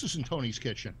who else is in Tony's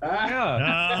kitchen.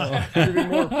 Yeah. Should be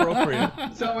more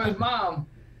appropriate. So is Mom.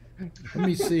 Let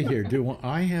me see here. Do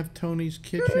I have Tony's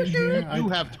kitchen here? You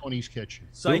have Tony's kitchen.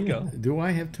 Psycho. Do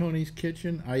I have Tony's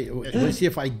kitchen? Let's see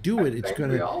if I do it.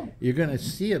 You're gonna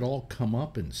see it all come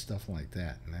up and stuff like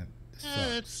that. And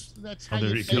That's Oh, how there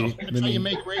you you say go. it. That's how you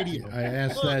make radio. I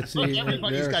asked Look, that. See, look,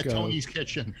 everybody's there it got goes. Tony's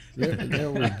Kitchen.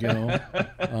 There we go.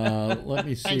 Let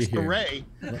me see Thanks to here. Ray.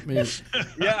 Let me.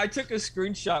 Yeah, I took a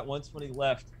screenshot once when he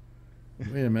left.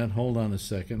 Wait a minute. Hold on a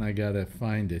second. I gotta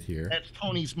find it here. That's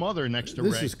Tony's mother next to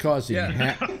This Ray. is causing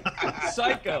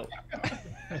Psycho.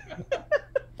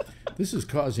 this is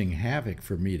causing havoc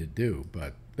for me to do,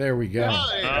 but there we go.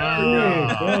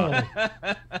 Oh,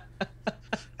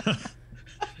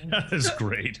 That is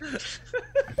great.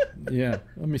 Yeah.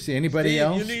 Let me see. Anybody Steve,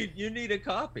 else? You need a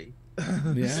copy.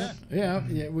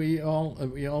 Yeah. We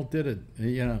all did it.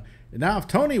 You know. Now, if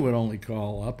Tony would only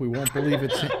call up, we won't believe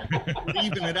it's him.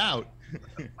 Even it out.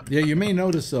 Yeah. You may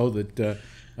notice though that the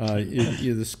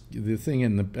thing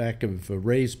in the back of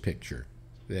Ray's picture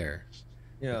there.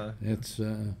 Yeah. It's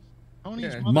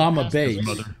Tony's Yeah. mother Mama passed away Bates.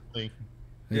 recently.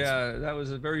 Yeah, that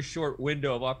was a very short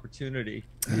window of opportunity.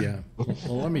 Yeah.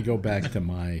 Well, let me go back to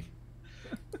my.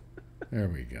 There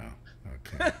we go.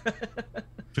 Okay.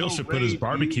 Phil So, should put his Ray,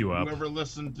 barbecue you up. ever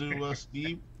listen to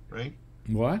Steve, right?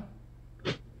 What?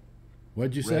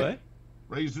 What'd you say?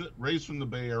 What? Ray's from the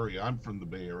Bay Area. I'm from the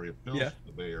Bay Area. Phil's Yeah. from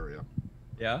the Bay Area.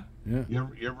 Yeah. Yeah. You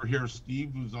ever hear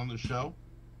Steve, who's on the show?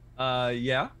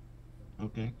 Yeah.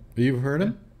 Okay. You've heard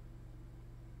him?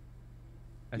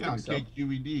 I Yeah, on think so.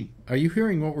 KQED. Are you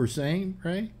hearing what we're saying,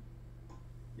 Ray?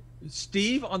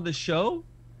 Steve on the show?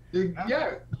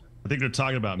 Yeah, I think they're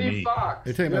talking about Steve me. Fox.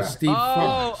 They're talking about Yeah. Steve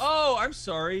Fox. Oh, I'm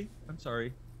sorry. I'm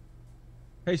sorry.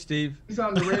 Hey, Steve. He's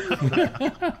on the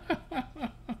radio.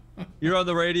 You're on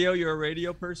the radio? You're a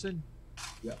radio person?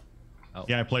 Yeah. Oh.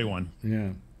 Yeah, I play one.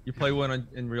 Yeah. You play one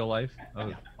in real life?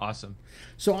 Oh, awesome.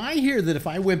 So I hear that if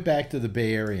I went back to the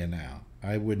Bay Area now,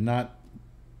 I would not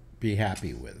be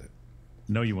happy with it.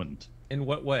 No, you wouldn't. In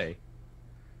what way?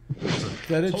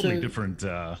 That it's Totally a, different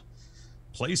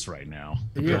place right now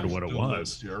compared to what it Still lives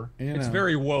was. here. you It's know.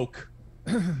 very woke.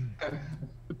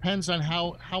 Depends on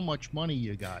how much money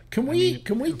you got. Can I we- mean, if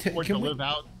can we you ta- afford can to we- live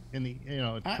out in the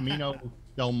Camino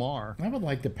del Mar? I would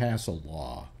like to pass a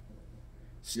law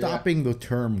stopping the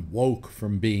term woke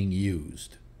from being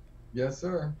used. Yes,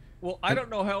 sir. Well, I don't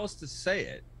know how else to say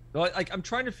it. Like, I'm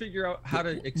trying to figure out how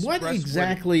to express What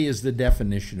exactly is the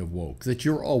definition of woke? That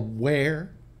you're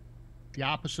aware? The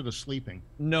opposite of sleeping.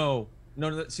 No.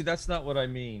 See, that's not what I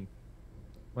mean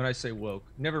when I say woke.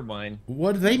 Never mind.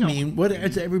 What do they mean? What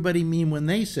does everybody mean when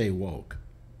they say woke?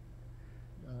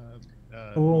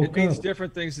 woke It means up.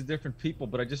 different things to different people,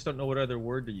 but I just don't know what other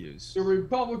word to use. The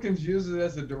Republicans use it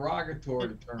as a derogatory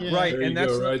term. Yeah. Right, There and you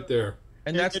that's go, not, right there.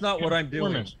 and that's not what I'm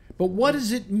doing. Conformist. But what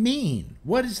does it mean?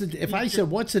 What is the? If I said,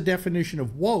 "What's the definition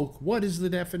of woke?" What is the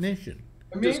definition?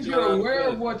 It means Just you're not aware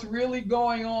good. of what's really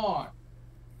going on.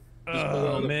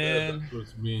 Oh man. That's what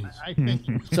it means. I think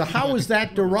So how is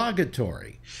that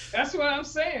derogatory? That's what I'm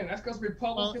saying. That's because well,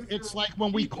 Republicans. it's are like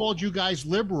when we people. called you guys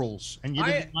liberals and you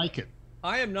didn't like it.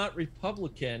 I am not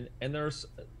Republican, and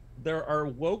there are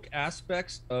woke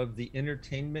aspects of the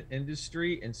entertainment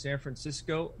industry in San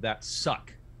Francisco that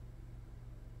suck.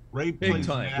 Ray Big plays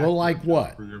time. Magic, Well, like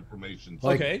what? For your information.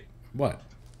 Like- Okay. What?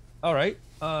 All right.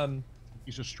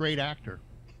 He's a straight actor.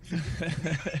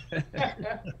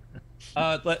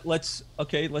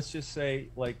 Let's just say,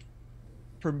 like,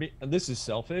 for me, and this is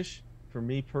selfish. For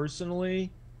me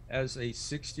personally, as a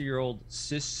 60-year-old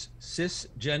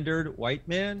cisgendered white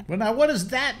man, Well, now what does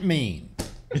that mean?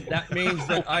 that means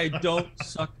that I don't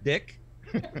suck dick.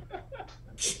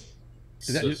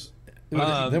 Sis.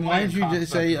 Then why did you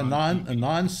just say a Cocksucker on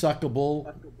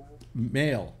non-suckable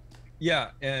male?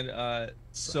 Yeah, and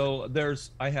so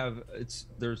there's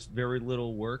very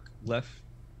little work left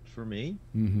for me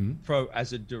Mm-hmm.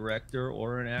 as a director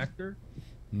or an actor.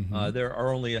 Mm-hmm. There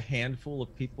are only a handful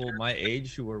of people my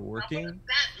age who are working.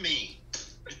 That mean?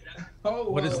 Oh,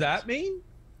 What does well, that mean?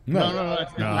 No.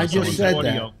 No, I just somebody's said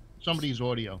audio. that. Somebody's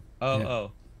audio. Oh, Yeah.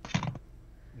 oh.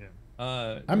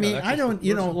 Yeah. I mean, that's I just don't, the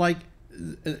you know, person- like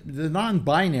the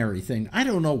non-binary thing. I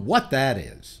don't know what that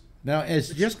is. Now, as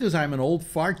just because I'm an old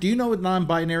fart, do you know what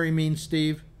non-binary means,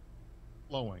 Steve?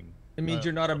 Flowing. It means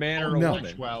you're not a man or a No. woman.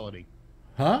 Sexuality.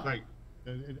 Huh? Right.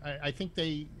 I think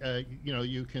they,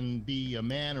 you can be a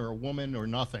man or a woman or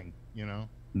nothing.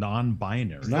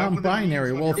 Non-binary. Is that what it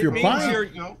Non-binary. means? Well, if It you're means binary,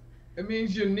 you're- No? It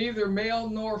means you're neither male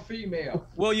nor female.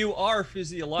 Well, you are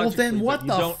physiologically, then what but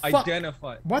you the don't fuck?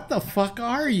 identify. what the fuck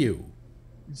are you?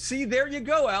 See, there you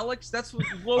go, Alex. That's what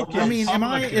woke I is. mean, am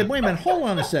I? Wait a minute. Hold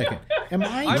on a second. Am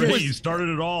I Really, just? you started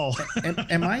it all.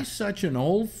 am I such an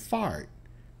old fart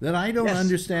that I don't Yes.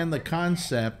 understand the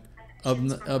concept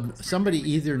of somebody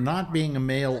either not being a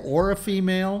male or a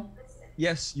female?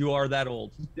 Yes, you are that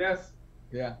old. Yes.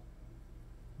 Yeah.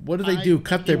 What do they do?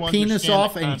 Cut their you penis understand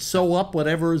off the and concept. sew up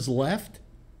whatever is left?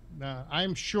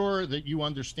 I'm sure that you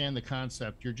understand the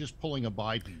concept. You're just pulling a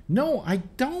Biden. No, I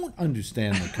don't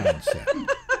understand the concept.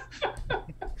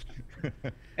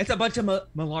 It's a bunch of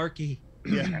malarkey.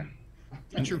 Yeah.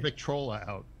 Get your Victrola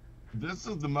out. This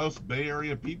is the most Bay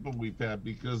Area people we've had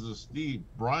because of Steve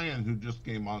Brian, who just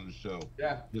came on the show.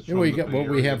 Yeah. is Yeah, from we the got, Bay well,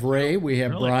 we Area. have Ray, we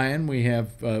have Really? Brian, we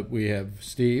have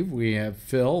Steve, we have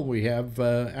Phil, we have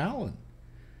Alan,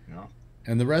 Yeah.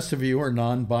 and the rest of you are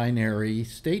non-binary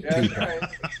state That's people. right.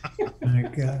 My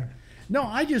God. No,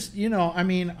 I just, I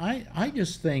mean, I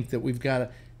just think that we've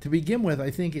got to begin with,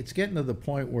 I think it's getting to the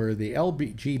point where the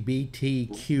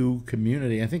LGBTQ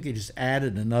community, I think they just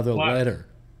added another What? letter.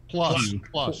 Plus.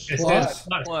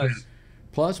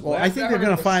 Plus, well, I Last think I they're heard going it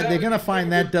to was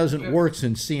find that 70%. doesn't work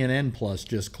since CNN Plus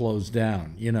just closed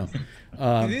down.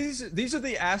 These are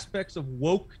the aspects of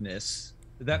wokeness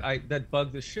that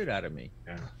bug the shit out of me.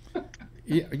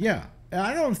 Yeah.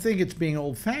 I don't think it's being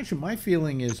old-fashioned. My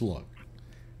feeling is, look,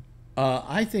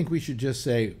 I think we should just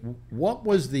say, what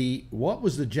was the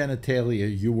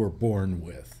genitalia you were born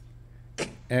with,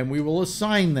 and we will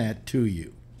assign that to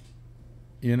you.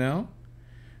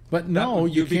 But no,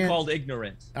 you You'd be can't. called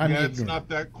ignorant. I'm Yeah, ignorant. it's not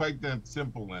that quite that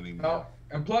simple anymore. No,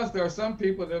 and plus there are some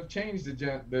people that have changed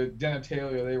the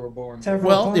genitalia they were born with. Several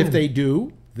Well, if times. they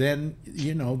do, then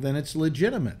then it's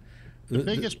legitimate. The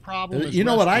biggest problem is you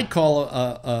know what resting. I'd call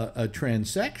a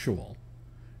transsexual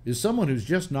is someone who's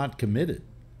just not committed.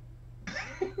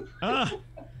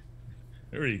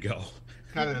 There you go.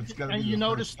 It's gotta And be you the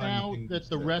notice first time now you that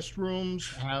the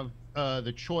restrooms have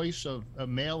the choice of a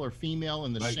male or female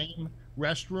in the Right. same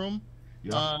restroom.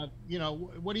 Yeah.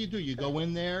 What do? You go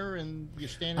in there and you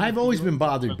stand. in I've the always room, been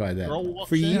bothered a by that. girl walks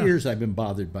For in. years, I've been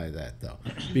bothered by that, though,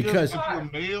 because if you're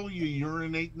male, you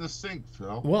urinate in the sink,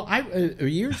 Phil. well,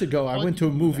 years ago I went to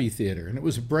a movie theater, and it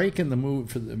was a break in the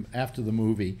movie after the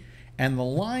movie, and the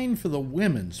line for the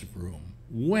women's room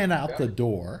went out the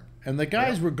door, and the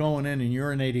guys were going in and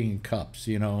urinating in cups,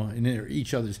 in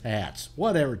each other's hats,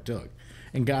 whatever it took,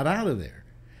 and got out of there.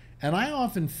 And I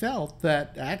often felt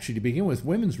that, actually, to begin with,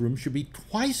 women's rooms should be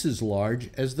twice as large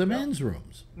as the men's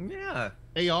rooms. Yeah.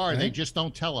 They are. They Right? just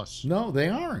don't tell us. No, they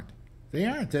aren't. They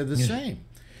aren't. They're the same.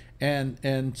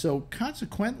 And so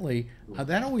consequently,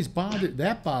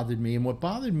 that bothered me. And what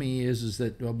bothered me is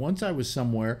that once I was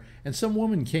somewhere and some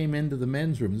woman came into the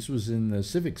men's room. This was in the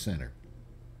Civic Center.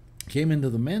 Came into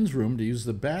the men's room to use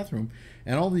the bathroom,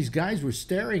 and all these guys were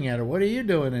staring at her. What are you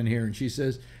doing in here? And she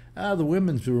says, the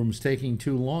women's room's taking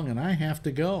too long and I have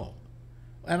to go.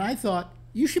 And I thought,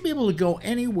 you should be able to go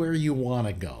anywhere you want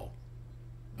to go.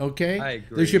 Okay? I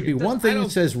agree. There should be It does- one I thing don't- that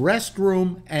says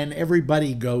restroom and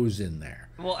everybody goes in there.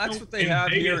 Well, that's what they in have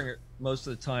Vegas- here most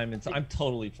of the time, and I'm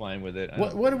totally fine with it.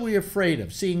 What are we afraid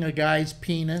of? Seeing a guy's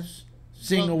penis?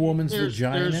 Seeing a woman's there's-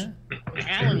 vagina?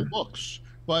 Alan looks,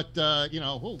 but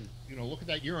look at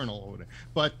that urinal over there.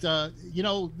 But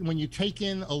when you take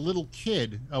in a little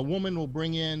kid, a woman will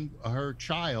bring in her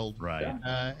child, Right.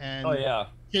 and Oh yeah.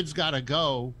 kid's got to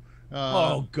go.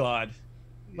 Oh God.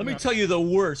 Let me tell you the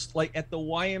worst. Like at the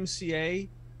YMCA,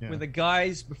 Yeah. when the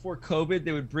guys before COVID,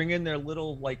 they would bring in their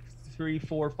little 3,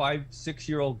 4, 5,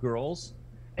 6-year-old girls,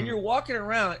 and you're walking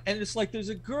around, and it's like there's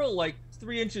a girl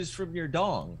 3 inches from your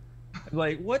dong.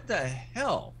 Like, what the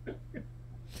hell?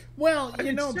 Well, I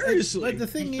mean, seriously. but the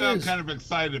thing You sound is, kind of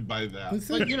excited by that. the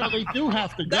thing, But they do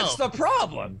have to go. That's the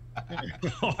problem.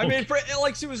 I mean,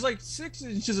 she was 6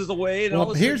 inches away, and all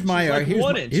well, of a here's sudden my she's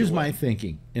 1 inch here's away. my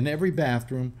thinking. In every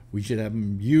bathroom, we should have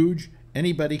them huge.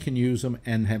 Anybody can use them,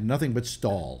 and have nothing but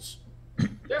stalls.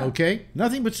 Okay,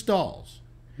 nothing but stalls.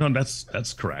 No,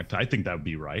 that's correct. I think that would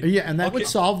be right. Yeah, and that would Okay.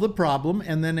 solve the problem.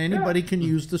 And then anybody can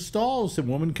use the stalls. A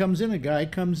woman comes in, a guy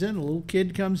comes in, a little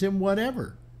kid comes in,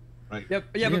 whatever. Right. Yeah,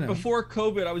 You but know. before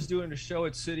COVID, I was doing a show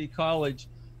at City College,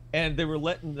 and they were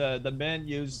letting the men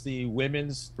use the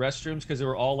women's restrooms because they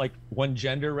were all one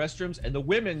gender restrooms, and the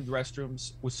women's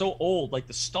restrooms was so old,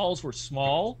 the stalls were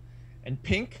small and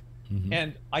pink, Mhm.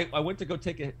 and I went to go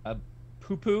take a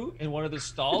poo-poo in one of the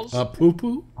stalls, A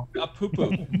poo-poo? a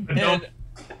poo-poo,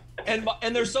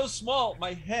 and they're so small,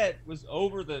 my head was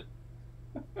over the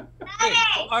thing.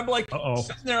 So I'm Uh-oh.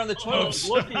 sitting there on the toilet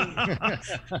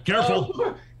looking. Careful.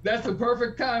 Oh, that's the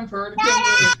perfect time for her to come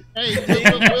in.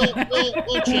 Hey,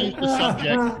 we'll change the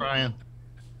subject, Brian.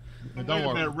 Wait Don't a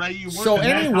worry. minute, Ray, you So weren't in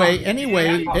that anyway, house.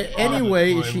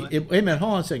 anyway, Yeah. wait a minute,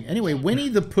 hold on a second. Anyway, Winnie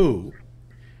the Pooh,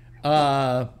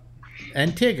 and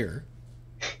Tigger,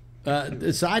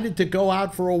 decided to go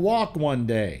out for a walk one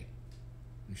day.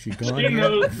 Is she gone?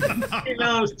 He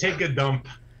knows, take a dump.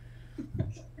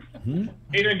 Hmm?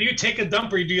 Adrian, do you take a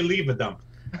dump or do you leave a dump?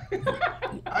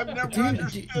 I've never Do you,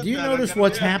 understood do you that. I notice gotta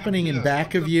what's ask happening in this.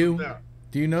 back of What's up you? with that?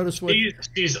 Do you notice what?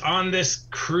 She's on this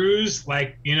cruise,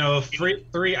 like, you know,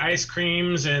 three ice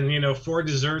creams and, you know, 4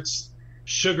 desserts,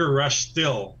 sugar rush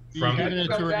still You from giving it. it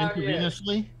to her Come down yet.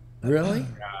 intravenously? Really?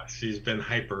 Yeah, she's been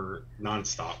hyper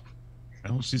nonstop.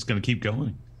 Oh, she's going to keep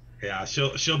going. Yeah,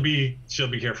 she'll be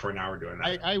here for an hour doing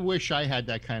that. I wish I had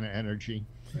that kind of energy.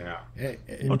 Yeah.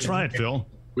 Oh, try it, Phil.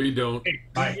 We don't. Hey,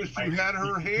 I wish you had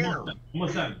her hair.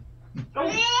 Almost done.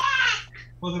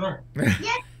 Close the door. Yes,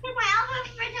 my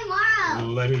outfit for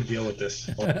tomorrow. Let me deal with this.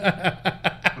 We're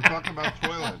talking about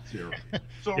toilets here.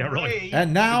 So Yeah, really. Ray,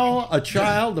 And now a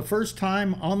child, the first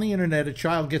time on the internet, a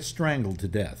child gets strangled to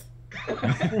death.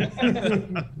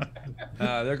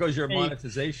 There goes your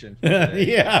monetization.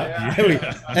 Yeah.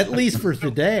 At least for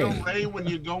today. so Ray, when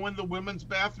you go in the women's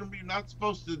bathroom, you're not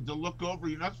supposed to look over.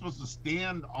 You're not supposed to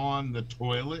stand on the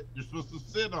toilet. You're supposed to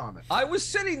sit on it. I was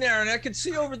sitting there and I could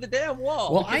see over the damn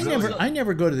wall. Well, because it was I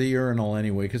never go to the urinal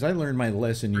anyway because I learned my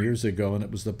lesson years ago, and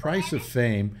it was the price of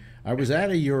fame. I was at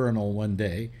a urinal one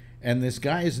day, and this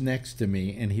guy is next to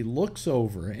me, and he looks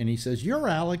over and he says, "You're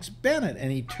Alex Bennett,"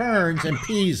 and he turns and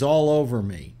pees all over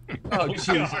me. Oh,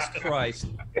 Jesus Christ.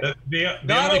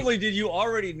 Not only did you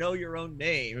already know your own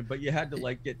name, but you had to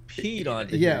like get peed on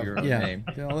to hear your own name.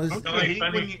 You know, Don't you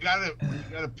hate when you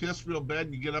gotta piss real bad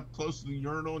and you get up close to the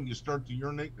urinal and you start to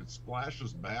urinate and it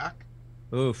splashes back?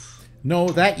 Oof. no,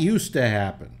 that used to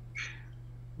happen.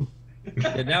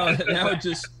 And now it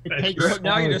just takes-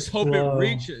 now you just hope it Whoa.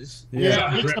 reaches.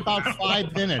 Yeah, it takes about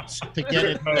 5 minutes to get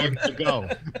it to go.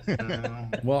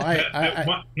 Well,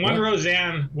 One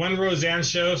Roseanne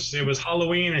show, it was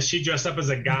Halloween and she dressed up as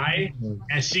a guy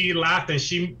and she laughed and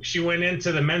she went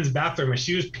into the men's bathroom and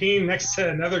she was peeing next to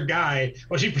another guy.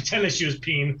 Well, she pretended she was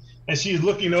peeing and she's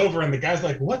looking over and the guy's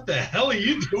like, "What the hell are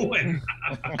you doing?"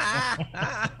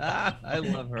 I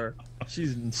love her.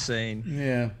 She's insane.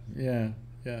 Yeah.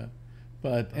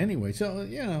 But anyway, so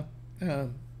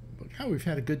how we've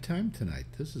had a good time tonight.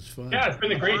 This is fun. Yeah, it's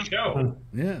been a great show.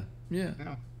 Yeah.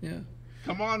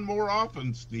 Come on more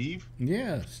often, Steve.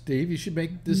 Yeah, Steve, you should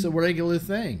make this a regular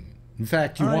thing. In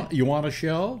fact, you want a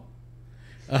show?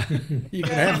 You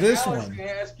can have this Alex one. can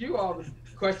ask you all the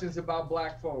questions about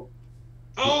black folk.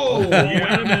 Oh, Wait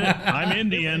a minute. I'm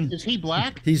Indian. Is he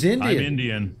black? He's Indian. I'm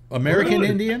Indian. American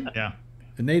Indian? Yeah.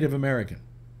 A Native American.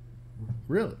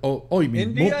 Really? Oh, you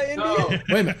mean India? Wait a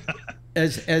minute.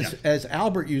 As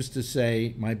Albert used to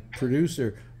say, my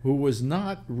producer, who was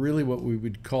not really what we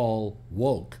would call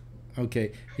woke.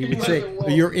 Okay, he would say, wasn't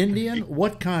woke. "You're Indian?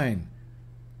 What kind?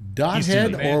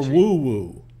 Dothead or Comanche. woo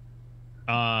woo?"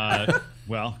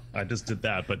 Well, I just did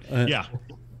that, but yeah.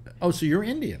 Oh, so you're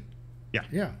Indian? Yeah.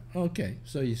 Yeah. Okay.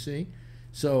 So you see,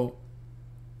 so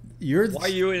you're. Why are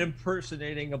you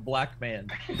impersonating a black man?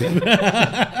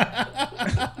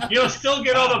 you'll still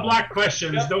get all the black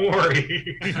questions. Don't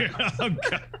worry.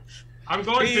 I'm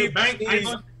going to bank.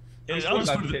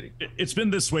 I'm kidding. It's been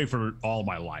this way for all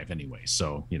my life anyway,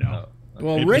 so you know.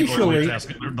 Well, People always racially, ask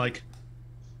me, like,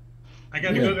 I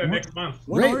got to go there next month.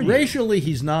 racially,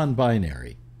 he's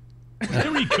non-binary.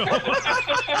 there we go.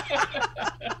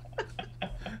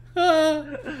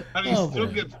 And he Oh, still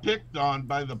boy. gets picked on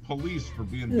by the police for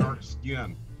being dark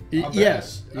skinned.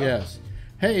 Yes.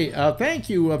 Hey, thank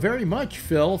you very much,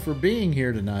 Phil, for being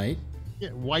here tonight. Yeah,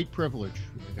 white privilege.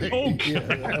 Oh,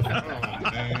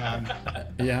 man.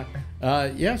 Yeah.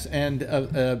 Yes, and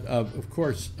of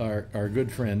course, our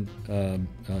good friend,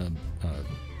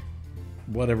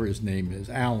 whatever his name is,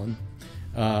 Alan,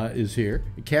 is here.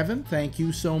 Kevin, thank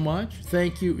you so much.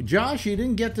 Thank you. Josh, you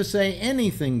didn't get to say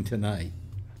anything tonight.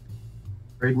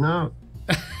 Right now.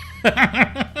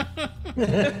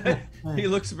 He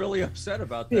looks really upset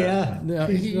about that. Yeah. No,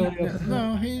 he's he, really upset.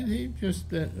 no, he just,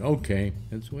 okay,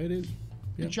 that's the way it is.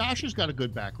 Yeah. Josh has got a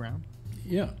good background.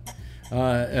 Yeah.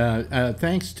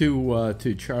 Thanks to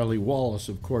Charlie Wallace,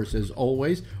 of course, as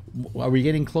always. Are we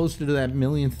getting closer to that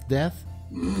millionth death?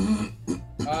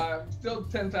 Still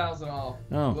 10,000 off.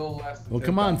 Oh. A little less than Well,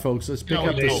 come on, 10,000. folks. Let's pick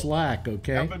up the slack,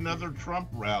 okay? Have another Trump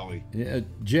rally. Yeah,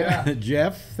 Yeah.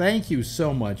 Jeff, thank you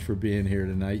so much for being here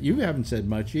tonight. You haven't said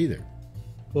much either.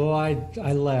 Well, I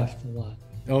laughed a lot.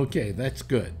 Okay, that's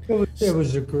good. It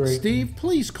was a great. Steve,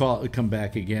 please come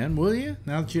back again, will you?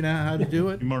 Now that you know how to do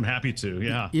it. I'm more than happy to.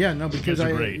 Yeah. Yeah, no, because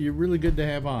guys are great. you're really good to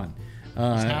have on. He's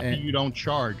happy and- you don't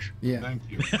charge. Yeah. Thank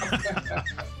you.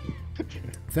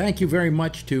 Thank you very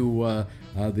much to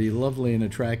the lovely and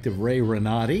attractive Ray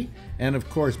Renati. And of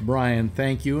course, Brian,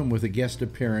 thank you. And with a guest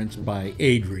appearance by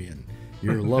Adrian,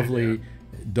 your lovely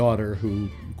daughter who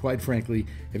quite frankly,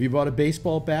 have you bought a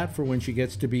baseball bat for when she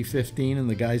gets to be 15 and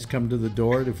the guys come to the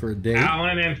door for a date?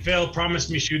 Alan and Phil promised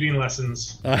me shooting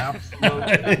lessons.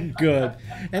 Absolutely. Good.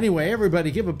 Anyway,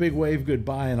 everybody give a big wave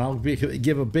goodbye, and I'll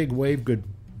give a big wave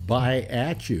goodbye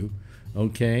at you.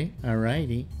 Okay? All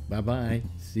righty. Bye-bye.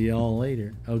 See y'all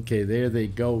later. Okay, there they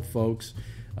go, folks.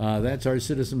 That's our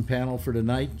citizen panel for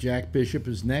tonight. Jack Bishop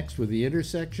is next with The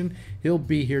Intersection. He'll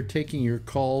be here taking your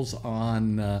calls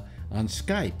on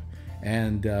Skype.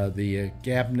 And the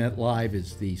Gabnet Live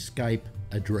is the Skype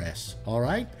address. All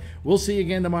right? We'll see you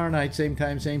again tomorrow night, same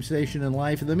time, same station in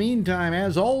life. In the meantime,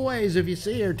 as always, if you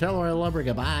see her, tell her I love her.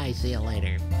 Goodbye. See you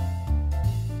later.